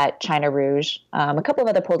at China Rouge. A couple of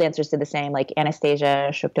other pole dancers did the same, like Anastasia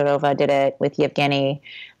Shuktorova did it with Yevgeny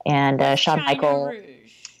and Shawn Michael. Rouge.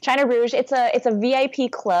 China Rouge. It's a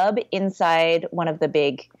VIP club inside one of the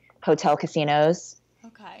big hotel casinos.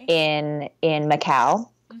 In Macau,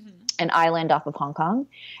 an island off of Hong Kong.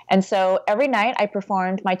 And so every night I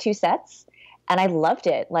performed my 2 sets and I loved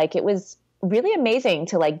it. Like, it was really amazing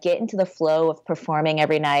to like get into the flow of performing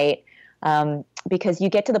every night, because you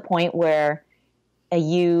get to the point where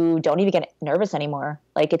you don't even get nervous anymore.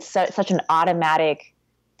 Like, it's such an automatic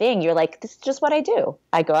thing. You're like, this is just what I do.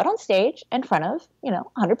 I go out on stage in front of,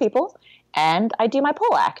 100 people and I do my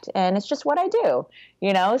pole act, and it's just what I do,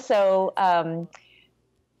 So,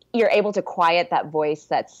 you're able to quiet that voice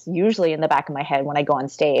that's usually in the back of my head when I go on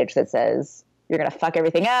stage that says, you're going to fuck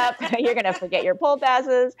everything up. You're going to forget your pole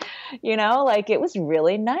passes. It was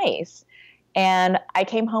really nice. And I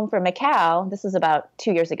came home from Macau. This is about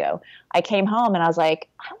 2 years ago. I came home and I was like,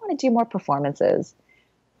 I want to do more performances.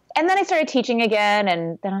 And then I started teaching again.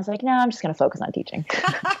 And then I was like, no, I'm just going to focus on teaching.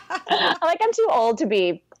 I'm too old to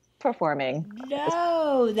be performing.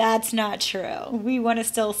 No, that's not true. We want to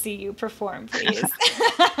still see you perform, please.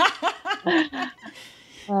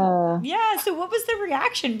 Yeah. So what was the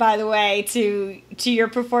reaction, by the way, to your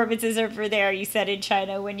performances over there? You said in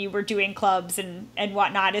China when you were doing clubs and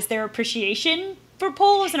whatnot. Is there appreciation for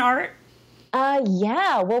pole as an art?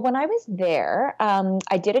 Yeah. Well, when I was there,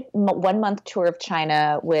 I did a 1 month tour of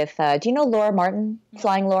China with, do you know Laura Martin,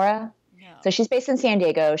 Flying Laura? So she's based in San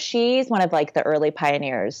Diego. She's one of like the early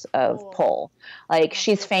pioneers of pole. Like,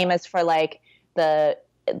 she's famous for like the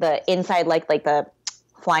inside, like the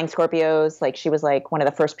flying Scorpios. Like, she was like one of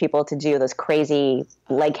the first people to do those crazy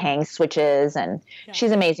leg hang switches, and she's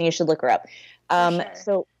amazing. You should look her up. Sure.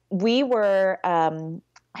 So we were, I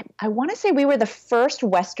want to say we were the first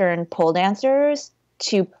Western pole dancers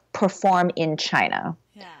to perform in China,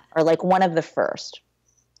 or like one of the first.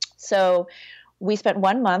 So we spent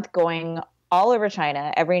 1 month going all over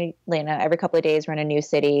China. Every couple of days, we're in a new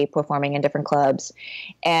city performing in different clubs,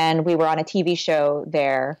 and we were on a TV show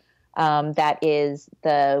there that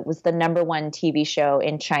was the #1 TV show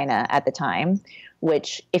in China at the time.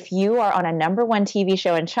 Which, if you are on a #1 TV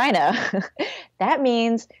show in China, that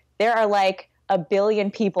means there are like 1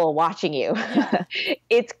 billion people watching you. Yeah.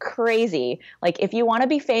 It's crazy. Like, if you want to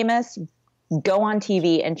be famous, go on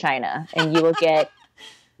TV in China, and you will get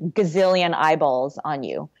gazillion eyeballs on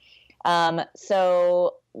you.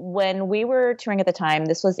 So when we were touring at the time,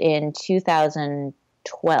 this was in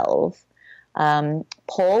 2012,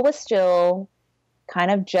 pole was still kind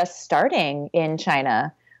of just starting in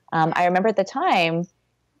China. I remember at the time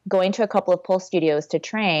going to a couple of pole studios to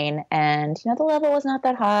train, and, the level was not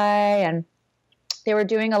that high, and they were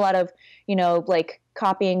doing a lot of, like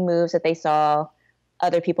copying moves that they saw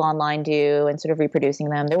other people online do and sort of reproducing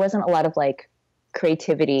them. There wasn't a lot of like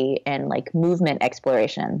creativity and like movement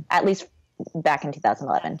exploration, at least back in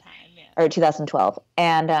 2011 or 2012.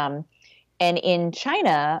 And in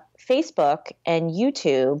China, Facebook and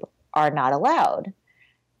YouTube are not allowed.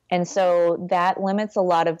 And so that limits a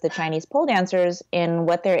lot of the Chinese pole dancers in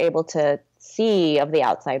what they're able to see of the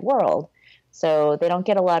outside world. So they don't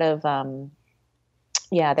get a lot of,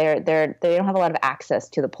 they don't have a lot of access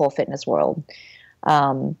to the pole fitness world.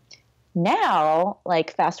 Now,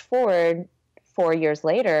 like fast forward 5 years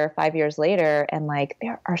later, and like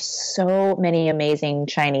there are so many amazing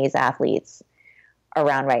Chinese athletes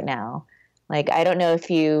around right now. Like, I don't know if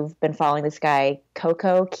you've been following this guy,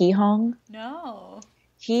 Coco Kihong. No.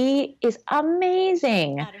 He is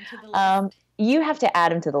amazing. Add him to the list. You have to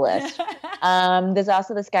add him to the list. There's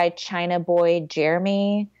also this guy, China Boy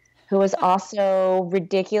Jeremy, who is also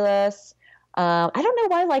ridiculous. I don't know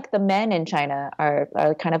why like the men in China are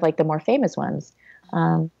kind of like the more famous ones.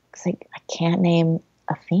 Because I can't name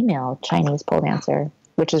a female Chinese pole dancer,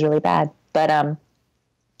 which is really bad. But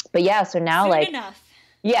yeah, so now Soon like enough.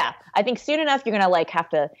 Yeah, I think soon enough you're gonna like have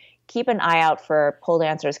to keep an eye out for pole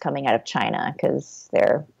dancers coming out of China because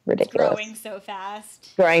they're ridiculous. Growing so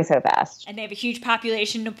fast. And And they have a huge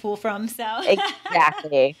population to pull from, so.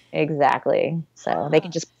 Exactly. So they can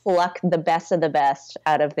just pluck the best of the best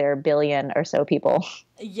out of their billion or so people.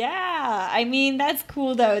 Yeah, I mean, that's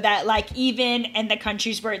cool though, that like even in the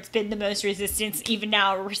countries where it's been the most resistance, even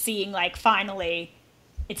now we're seeing like finally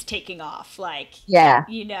it's taking off, like, Yeah.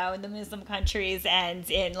 you know, in the Muslim countries and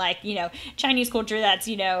in like, you know, Chinese culture that's,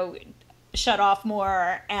 you know, shut off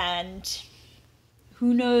more, and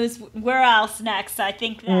who knows where else next. I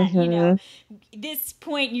think that, you know, this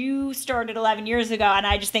point you started 11 years ago, and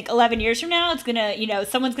I just think 11 years from now, it's gonna, you know,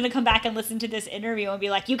 someone's gonna come back and listen to this interview and be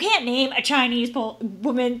like, you can't name a Chinese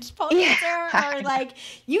woman pole dancer, or like,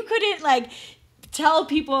 you couldn't like tell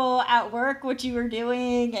people at work what you were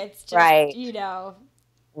doing. It's just, Right. you know.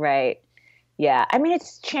 Right. Yeah. I mean,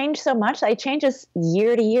 it's changed so much. It changes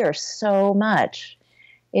year to year so much.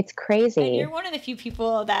 It's crazy. And you're one of the few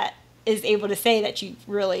people that is able to say that you've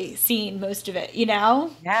really seen most of it, you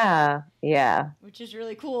know? Yeah. Yeah. Which is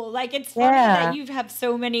really cool. Like, it's funny that you have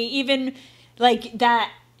so many, even like that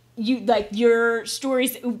you, like your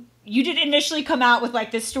stories, you did initially come out with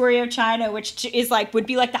like this story of China, which is like, would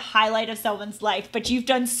be like the highlight of someone's life. But you've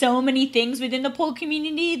done so many things within the pole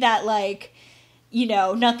community that like, you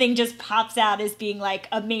know, nothing just pops out as being like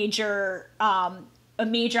a major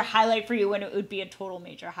highlight for you when it would be a total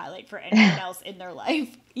major highlight for anyone else in their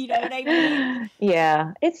life. You know what I mean?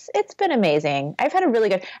 Yeah, it's been amazing. I've had a really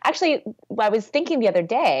good, actually, I was thinking the other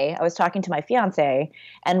day, I was talking to my fiance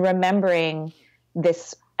and remembering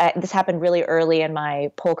this happened really early in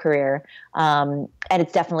my pole career. And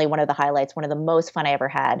it's definitely one of the highlights. One of the most fun I ever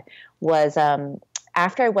had was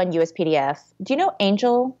after I won USPDF. Do you know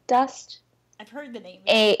Angel Dust? I've heard the name.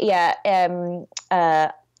 I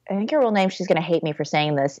think her real name, she's going to hate me for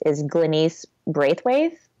saying this, is Glenise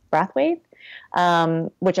Braithwaite,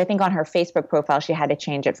 which I think on her Facebook profile, she had to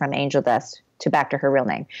change it from Angel Dust to back to her real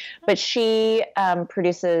name. But she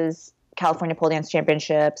produces California Pole Dance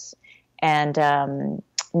Championships and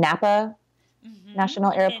Napa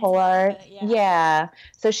National Air Pole Art. Yeah.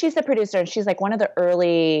 So she's the producer, and she's like one of the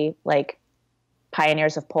early like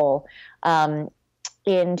pioneers of pole.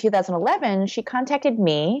 In 2011, she contacted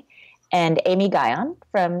me and Amy Guyon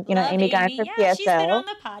from, you know, Amy Guyon from PSO. Yeah, she's been on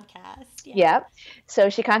the podcast. Yeah. So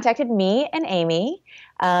she contacted me and Amy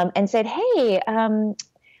and said, hey,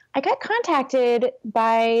 I got contacted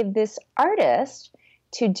by this artist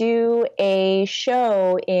to do a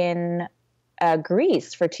show in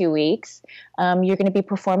Greece for 2 weeks. You're going to be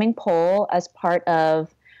performing pole as part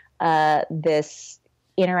of this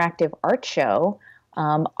interactive art show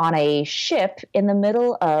on a ship in the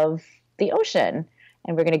middle of the ocean.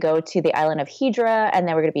 And we're going to go to the island of Hydra, and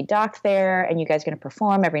then we're going to be docked there, and you guys are going to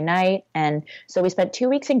perform every night. And so we spent 2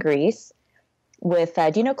 weeks in Greece with,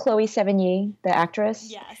 do you know Chloe Sevigny, the actress?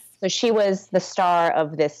 Yes. So she was the star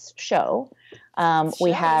of this show.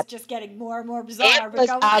 We had just getting more and more bizarre. What was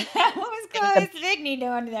Chloe Sevigny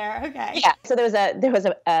doing there? Okay. Yeah. So there was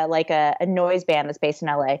a noise band that's based in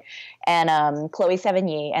LA, and Chloe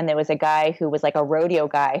Sevigny, and there was a guy who was like a rodeo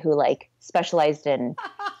guy who like specialized in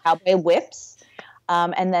cowboy whips,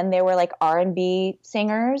 and then there were like R&B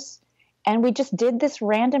singers, and we just did this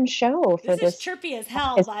random show for this. This is trippy as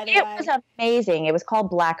hell, by the way. It was amazing. It was called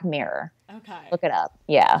Black Mirror. Okay. Look it up.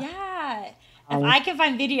 Yeah. Yeah. If I can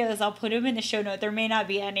find videos, I'll put them in the show note. There may not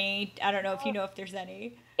be any. I don't know if you know if there's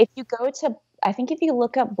any. If you go to, I think if you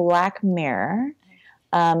look up Black Mirror,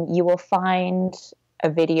 you will find a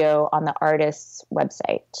video on the artist's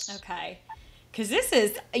website. Okay. Because this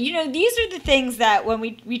is, these are the things that when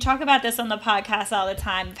we talk about this on the podcast all the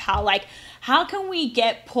time, of how can we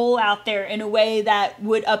get pole out there in a way that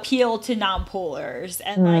would appeal to non-polers?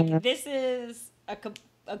 And this is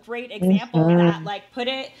a great example of that. Like, put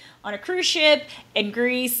it on a cruise ship in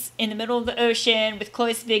Greece in the middle of the ocean with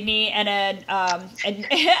Chloe Sevigny and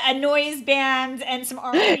a noise band and some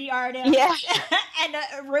R&B artists and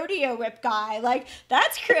a rodeo whip guy. Like,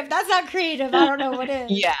 that's not creative. I don't know what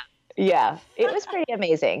is. Yeah, it was pretty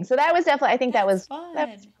amazing. So that was definitely, I think that was one of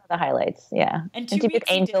the highlights. Yeah. And to be with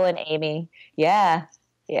Angel and Amy. Yeah.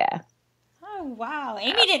 Oh, wow.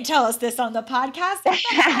 Amy didn't tell us this on the podcast. What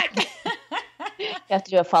the heck? You have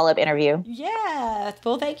to do a follow-up interview. Yeah.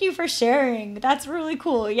 Well, thank you for sharing. That's really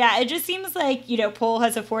cool. Yeah. It just seems like, pole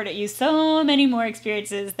has afforded you so many more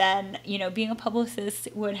experiences than, being a publicist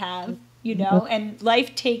would have, and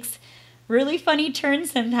life takes really funny turns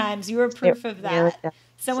sometimes. You were proof of that. Really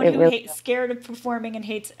Someone who hates scared of performing and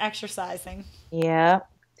hates exercising. Yeah.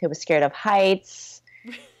 Who was scared of heights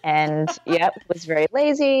and was very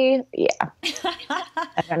lazy. Yeah.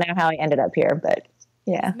 I don't know how I ended up here, but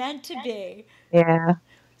yeah. It's meant to be. Yeah.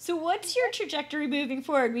 So what's your trajectory moving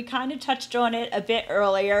forward? We kind of touched on it a bit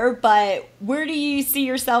earlier, but where do you see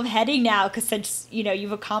yourself heading now? Because since,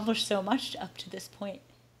 you've accomplished so much up to this point.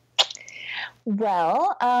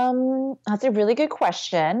 Well, that's a really good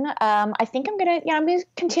question. I think I'm gonna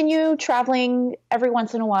continue traveling every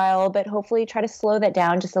once in a while, but hopefully try to slow that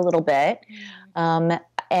down just a little bit. And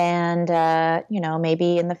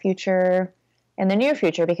maybe in the near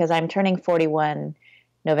future, because I'm turning 41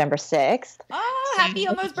 November 6th. Oh, happy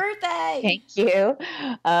almost birthday! Thank you.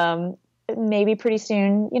 Maybe pretty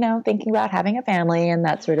soon, thinking about having a family and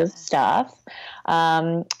that sort of stuff.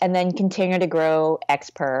 And then continue to grow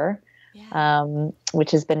Xper. Yeah.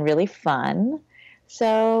 Which has been really fun.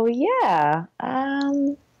 So yeah.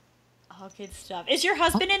 All good stuff. Is your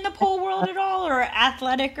husband in the pole world at all, or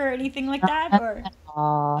athletic or anything like that? Or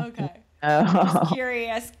okay. No. Just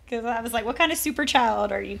curious, because I was like, what kind of super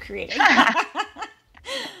child are you creating?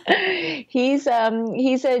 He's a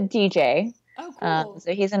DJ. Oh, cool.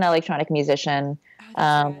 So he's an electronic musician,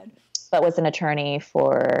 but was an attorney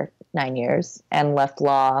for 9 years and left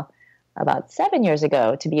law about 7 years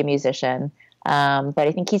ago to be a musician. But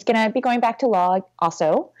I think he's going to be going back to law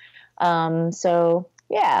also. So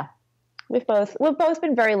yeah, we've both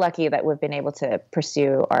been very lucky that we've been able to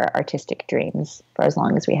pursue our artistic dreams for as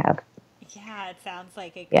long as we have. Yeah, it sounds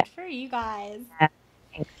like it. Good for you guys. Yeah,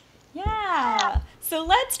 thanks. Yeah. So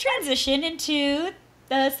let's transition into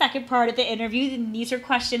the second part of the interview. And these are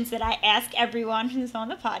questions that I ask everyone who's on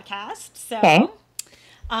the podcast. So okay.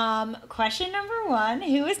 Question number 1,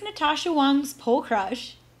 who is Natasha Wang's pole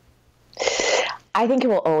crush? I think it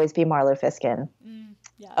will always be Marlo Fiskin.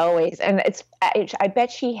 Yeah. Always. And I bet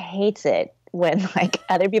she hates it when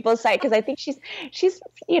other people say, because I think she's,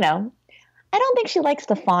 I don't think she likes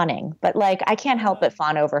the fawning, but I can't help but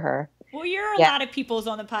fawn over her. Well, you're a lot of people's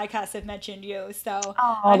on the podcast have mentioned you, so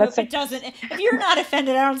I hope it doesn't. If you're not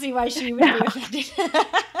offended, I don't see why she would be offended.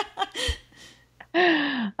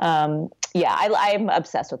 Yeah, I'm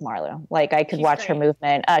obsessed with Marlo. I could watch her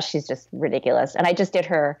movement. She's just ridiculous. And I just did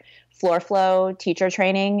her floor flow teacher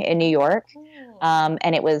training in New York. And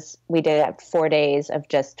we did 4 days of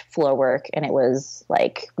just floor work, and it was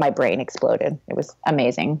my brain exploded. It was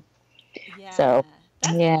amazing. Yeah. So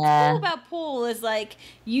That's what's cool about pole is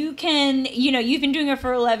you can, you've been doing it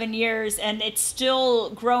for 11 years and it's still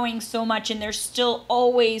growing so much, and there's still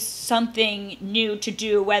always something new to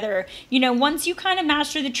do. Whether, once you kind of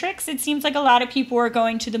master the tricks, it seems like a lot of people are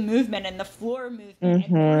going to the movement and the floor movement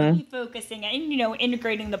and really focusing and,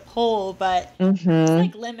 integrating the pole, but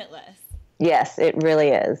it's limitless. Yes, it really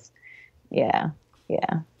is. Yeah.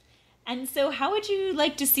 Yeah. And so how would you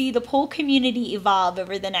like to see the pole community evolve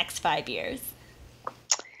over the next 5 years?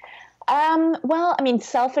 Well,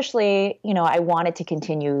 selfishly, I wanted to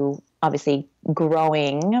continue obviously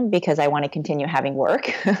growing because I want to continue having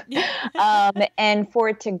work. And for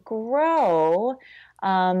it to grow,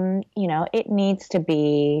 it needs to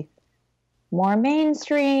be more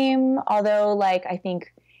mainstream, although I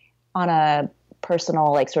think on a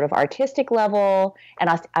personal, sort of artistic level. And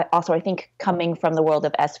I think coming from the world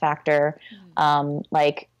of S Factor, I'm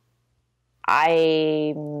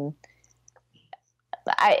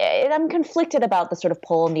conflicted about the sort of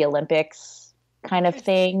pole in the Olympics kind of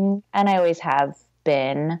thing. And I always have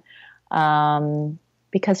been,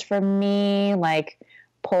 because for me,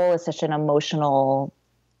 pole is such an emotional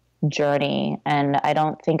journey, and I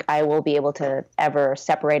don't think I will be able to ever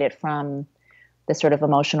separate it from the sort of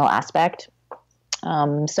emotional aspect.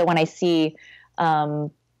 So when I see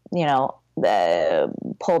you know, the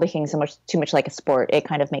pole became too much like a sport, it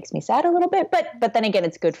kind of makes me sad a little bit. But then again,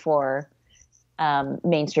 it's good for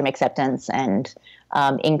mainstream acceptance and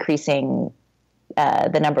increasing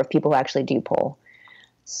the number of people who actually do pole.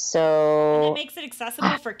 So and it makes it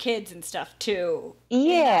accessible for kids and stuff too.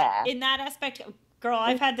 Yeah. In that aspect, girl,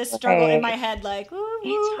 I've had this struggle in my head, like,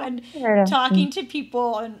 woo, and talking to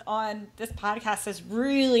people on this podcast has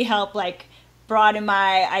really helped, like, broaden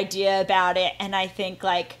my idea about it. And I think,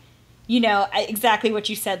 like, you know, exactly what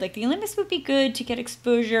you said, like, the Olympics would be good to get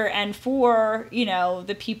exposure, and for, you know,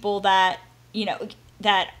 the people that, you know,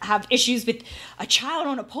 that have issues with a child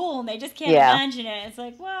on a pole and they just can't imagine it. It's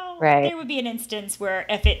like, well, there would be an instance where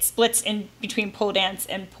if it splits in between pole dance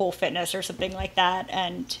and pole fitness or something like that,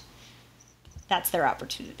 and that's their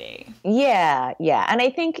opportunity. Yeah. And I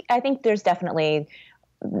think there's definitely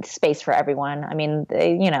space for everyone. I mean,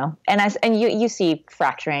 you know, and you see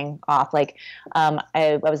fracturing off. Like,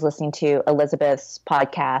 I was listening to Elizabeth's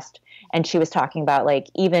podcast, and she was talking about, like,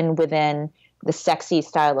 even within the sexy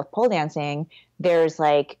style of pole dancing, there's,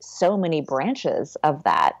 like, so many branches of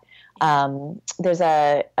that. There's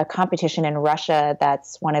a competition in Russia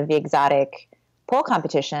that's one of the exotic pole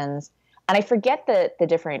competitions, and I forget the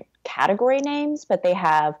different category names, but they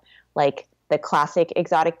have, like, the classic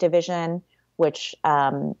exotic division, which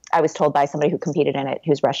I was told by somebody who competed in it,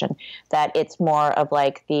 who's Russian, that it's more of,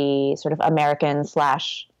 like, the sort of American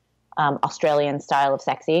 / Australian style of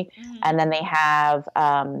sexy. Mm-hmm. And then they have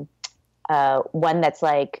one that's,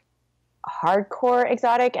 like, hardcore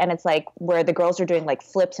exotic, and it's, like, where the girls are doing, like,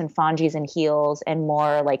 flips and fongies and heels and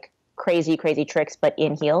more, like, crazy tricks, but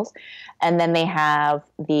in heels. And then they have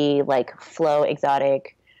the, like, flow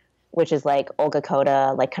exotic, which is, like, Olga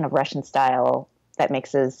Koda, like, kind of Russian style that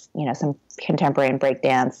mixes, you know, some contemporary and break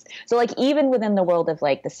dance. So, like, even within the world of,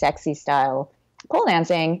 like, the sexy style pole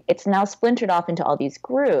dancing, it's now splintered off into all these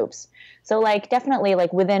groups. So, like, definitely,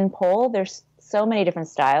 like, within pole, there's so many different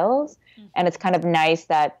styles, and it's kind of nice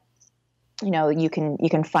that, you know, you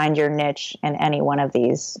can find your niche in any one of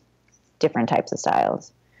these different types of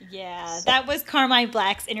styles. Yeah, so. That was Carmine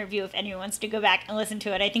Black's interview, if anyone wants to go back and listen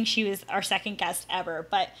to it. I think she was our second guest ever.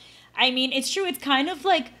 But, I mean, it's true. It's kind of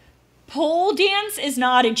like pole dance is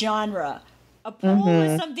not a genre. A pole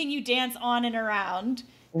is something you dance on and around.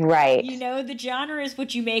 Right. You know, the genre is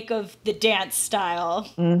what you make of the dance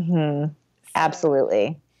style. Mm-hmm. So,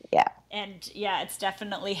 absolutely. Yeah. And, yeah, it's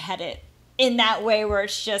definitely headed in that way where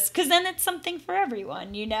it's just, because then it's something for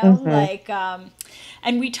everyone, you know? Like,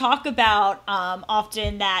 and we talk about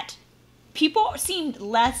often that people seem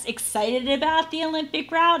less excited about the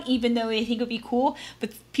Olympic route, even though they think it would be cool,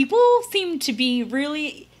 but people seem to be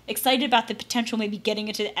really excited about the potential maybe getting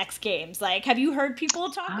into the X Games. Like, have you heard people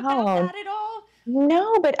talk about that at all?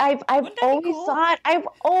 No, but I've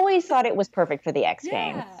always thought it was perfect for the X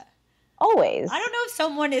Games. Always. I don't know if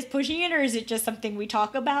someone is pushing it or is it just something we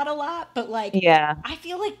talk about a lot, but, like, I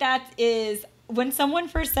feel like that is, when someone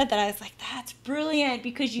first said that, I was like, that's brilliant,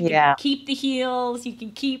 because you can keep the heels, you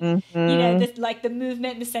can keep, you know, this, like, the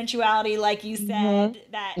movement and the sensuality, like you said.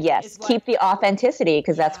 That is what, keep the authenticity,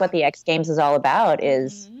 because that's what the X Games is all about,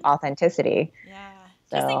 is authenticity. Yeah.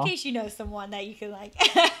 So. Just in case you know someone that you can, like...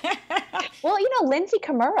 Well, you know, Lindsay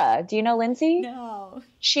Kimura. Do you know Lindsay? No.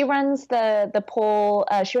 She runs the pole,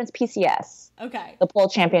 she runs PCS. Okay. The Pole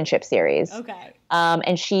Championship Series. Okay.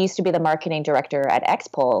 And she used to be the marketing director at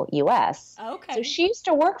X-Pole US. Okay. So she used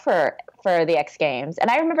to work for the X Games. And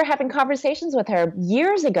I remember having conversations with her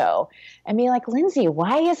years ago and being like, Lindsay,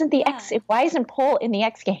 why isn't pole in the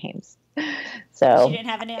X Games? So she didn't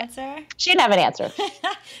have an answer? She didn't have an answer.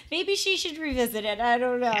 Maybe she should revisit it. I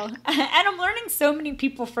don't know. And I'm learning so many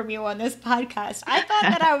people from you on this podcast. I thought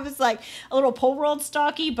that I was, like, a little pole world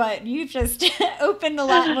stalky, but you've just opened a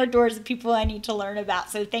lot more doors of people I need to learn about.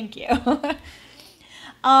 So thank you.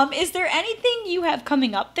 Is there anything you have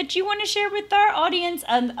coming up that you want to share with our audience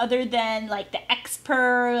other than, like, the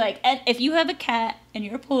Xpur? Like, if you have a cat and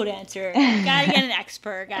you're a pole dancer, you gotta get an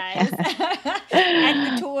Xpur, guys.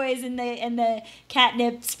 And the toys and the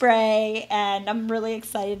catnip spray. And I'm really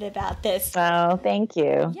excited about this. Oh, thank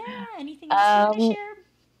you. Yeah. Anything else you want to share?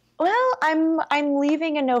 Well, I'm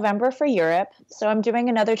leaving in November for Europe, so I'm doing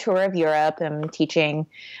another tour of Europe. I'm teaching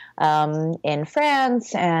in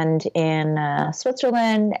France and in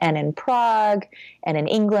Switzerland and in Prague and in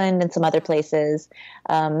England and some other places.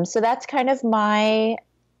 So that's kind of my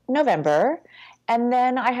November. And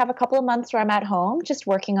then I have a couple of months where I'm at home just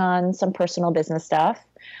working on some personal business stuff.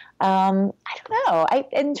 I don't know.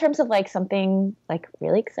 In terms of, like, something, like,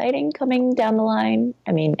 really exciting coming down the line,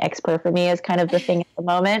 I mean, Xpur for me is kind of the thing at the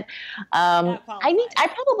moment. I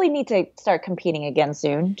probably need to start competing again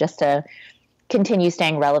soon, just to continue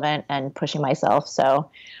staying relevant and pushing myself. So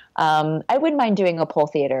I wouldn't mind doing a pole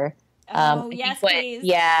theater. Yes, please.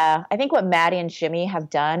 Yeah, I think what Maddie and Shimmy have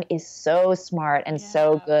done is so smart and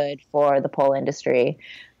so good for the pole industry.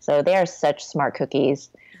 So they are such smart cookies.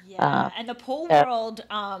 Yeah, and the pole world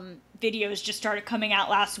videos just started coming out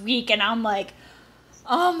last week, and I'm like,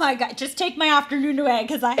 oh my God, just take my afternoon away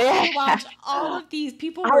because I have to watch all of these.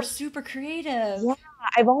 People were super creative. Yeah,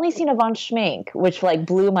 I've only seen Yvonne Schmink, which like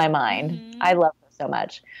blew my mind. I love her so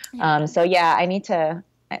much. So yeah,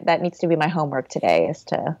 that needs to be my homework today, is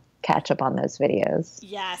to catch up on those videos.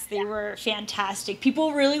 Yes, they were fantastic.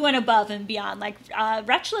 People really went above and beyond. Like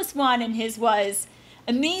Wretchless one, and his was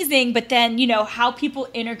amazing, but then how people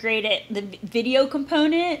integrated the video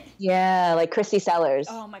component. Yeah, like Christy Sellers.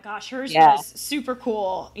 Oh my gosh, hers was super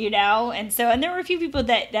cool, and there were a few people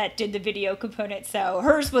that did the video component, so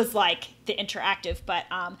hers was like the interactive, but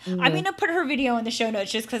I'm gonna put her video in the show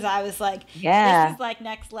notes just because I was like, this is like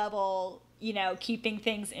next level, keeping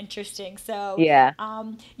things interesting. So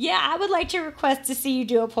I would like to request to see you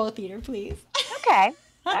do a pole theater, please. Okay.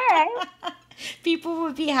 All right. People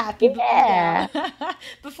would be happy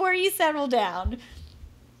before you settle down.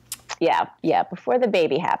 Yeah, before the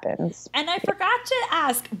baby happens. And I forgot to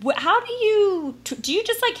ask, how do you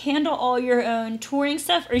just like handle all your own touring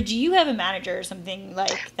stuff, or do you have a manager or something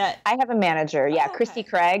like that? I have a manager, Christy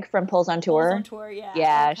Craig from Poles on Tour. Poles on Tour, yeah.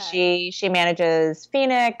 Yeah, she manages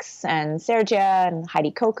Phoenix and Sergia and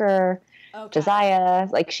Heidi Coker. Josiah,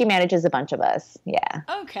 like she manages a bunch of us. Yeah.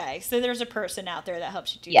 Okay, so there's a person out there that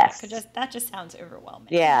helps you do that. Because that just sounds overwhelming.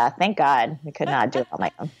 Yeah, thank God. I could not do it on my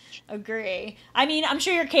own. Agree. I mean, I'm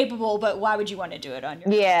sure you're capable, but why would you want to do it on your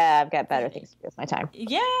own? Yeah, I've got better things to do with my time.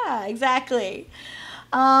 Yeah, exactly.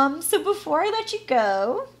 So before I let you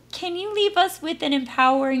go, can you leave us with an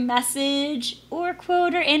empowering message or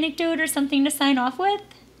quote or anecdote or something to sign off with?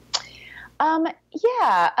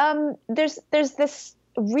 There's this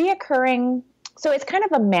reoccurring, so it's kind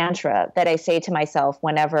of a mantra that I say to myself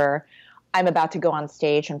whenever I'm about to go on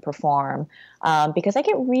stage and perform, because I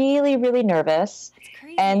get really, really nervous. That's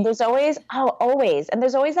crazy. And there's always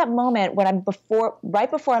that moment when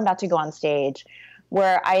right before I'm about to go on stage,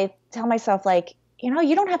 where I tell myself, like, you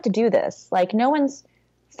don't have to do this. Like, no one's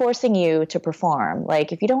forcing you to perform.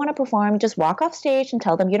 Like, if you don't want to perform, just walk off stage and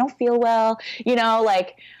tell them you don't feel well,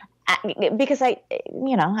 because I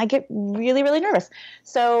get really, really nervous.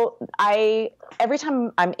 So every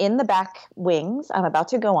time I'm in the back wings, I'm about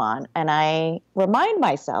to go on, and I remind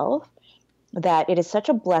myself that it is such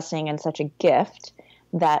a blessing and such a gift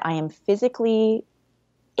that I am physically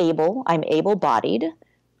I'm able-bodied.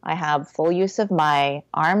 I have full use of my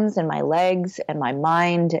arms and my legs and my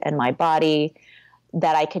mind and my body,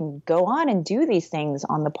 that I can go on and do these things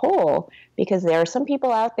on the pole, because there are some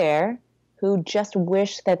people out there who just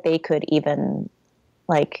wish that they could even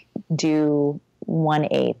like do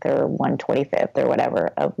 1/8 or 1/25 or whatever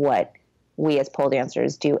of what we as pole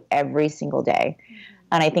dancers do every single day.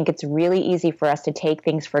 And I think it's really easy for us to take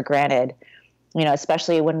things for granted,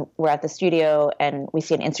 especially when we're at the studio and we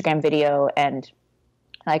see an Instagram video and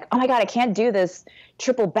like, oh my God, I can't do this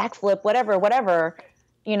triple backflip, whatever,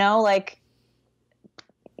 like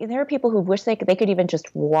there are people who wish they could even just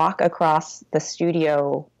walk across the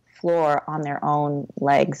studio floor on their own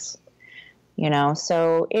legs,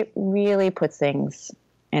 so it really puts things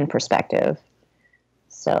in perspective.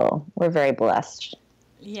 So we're very blessed.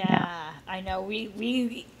 Yeah. I know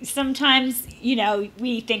we sometimes,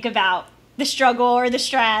 we think about the struggle or the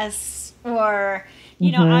stress or,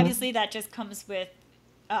 obviously that just comes with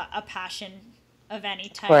a passion of any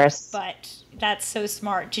type, of course. But that's so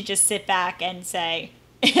smart to just sit back and say,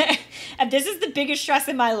 and this is the biggest stress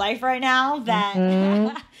in my life right now, that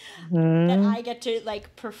that I get to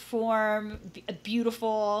like perform a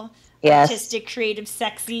beautiful, artistic, creative,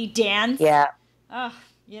 sexy dance. Yeah. Oh,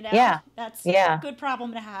 that's a good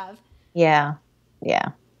problem to have. Yeah.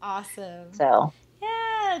 Awesome. So.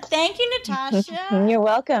 Yeah. Thank you, Natasha. You're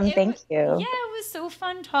welcome. Thank you. Yeah, it was so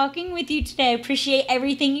fun talking with you today. I appreciate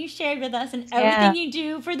everything you shared with us and everything you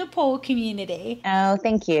do for the pole community. Oh,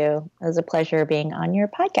 thank you. It was a pleasure being on your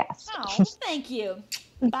podcast. Oh, thank you.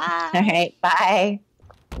 Bye. All right. Bye.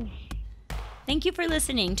 Thank you for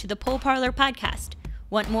listening to the Pole Parlour podcast.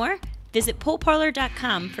 Want more? Visit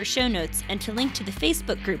poleparlour.com for show notes and to link to the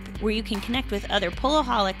Facebook group where you can connect with other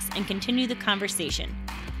poleaholics and continue the conversation.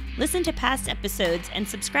 Listen to past episodes and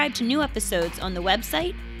subscribe to new episodes on the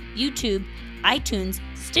website, YouTube, iTunes,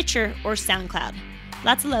 Stitcher, or SoundCloud.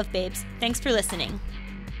 Lots of love, babes. Thanks for listening.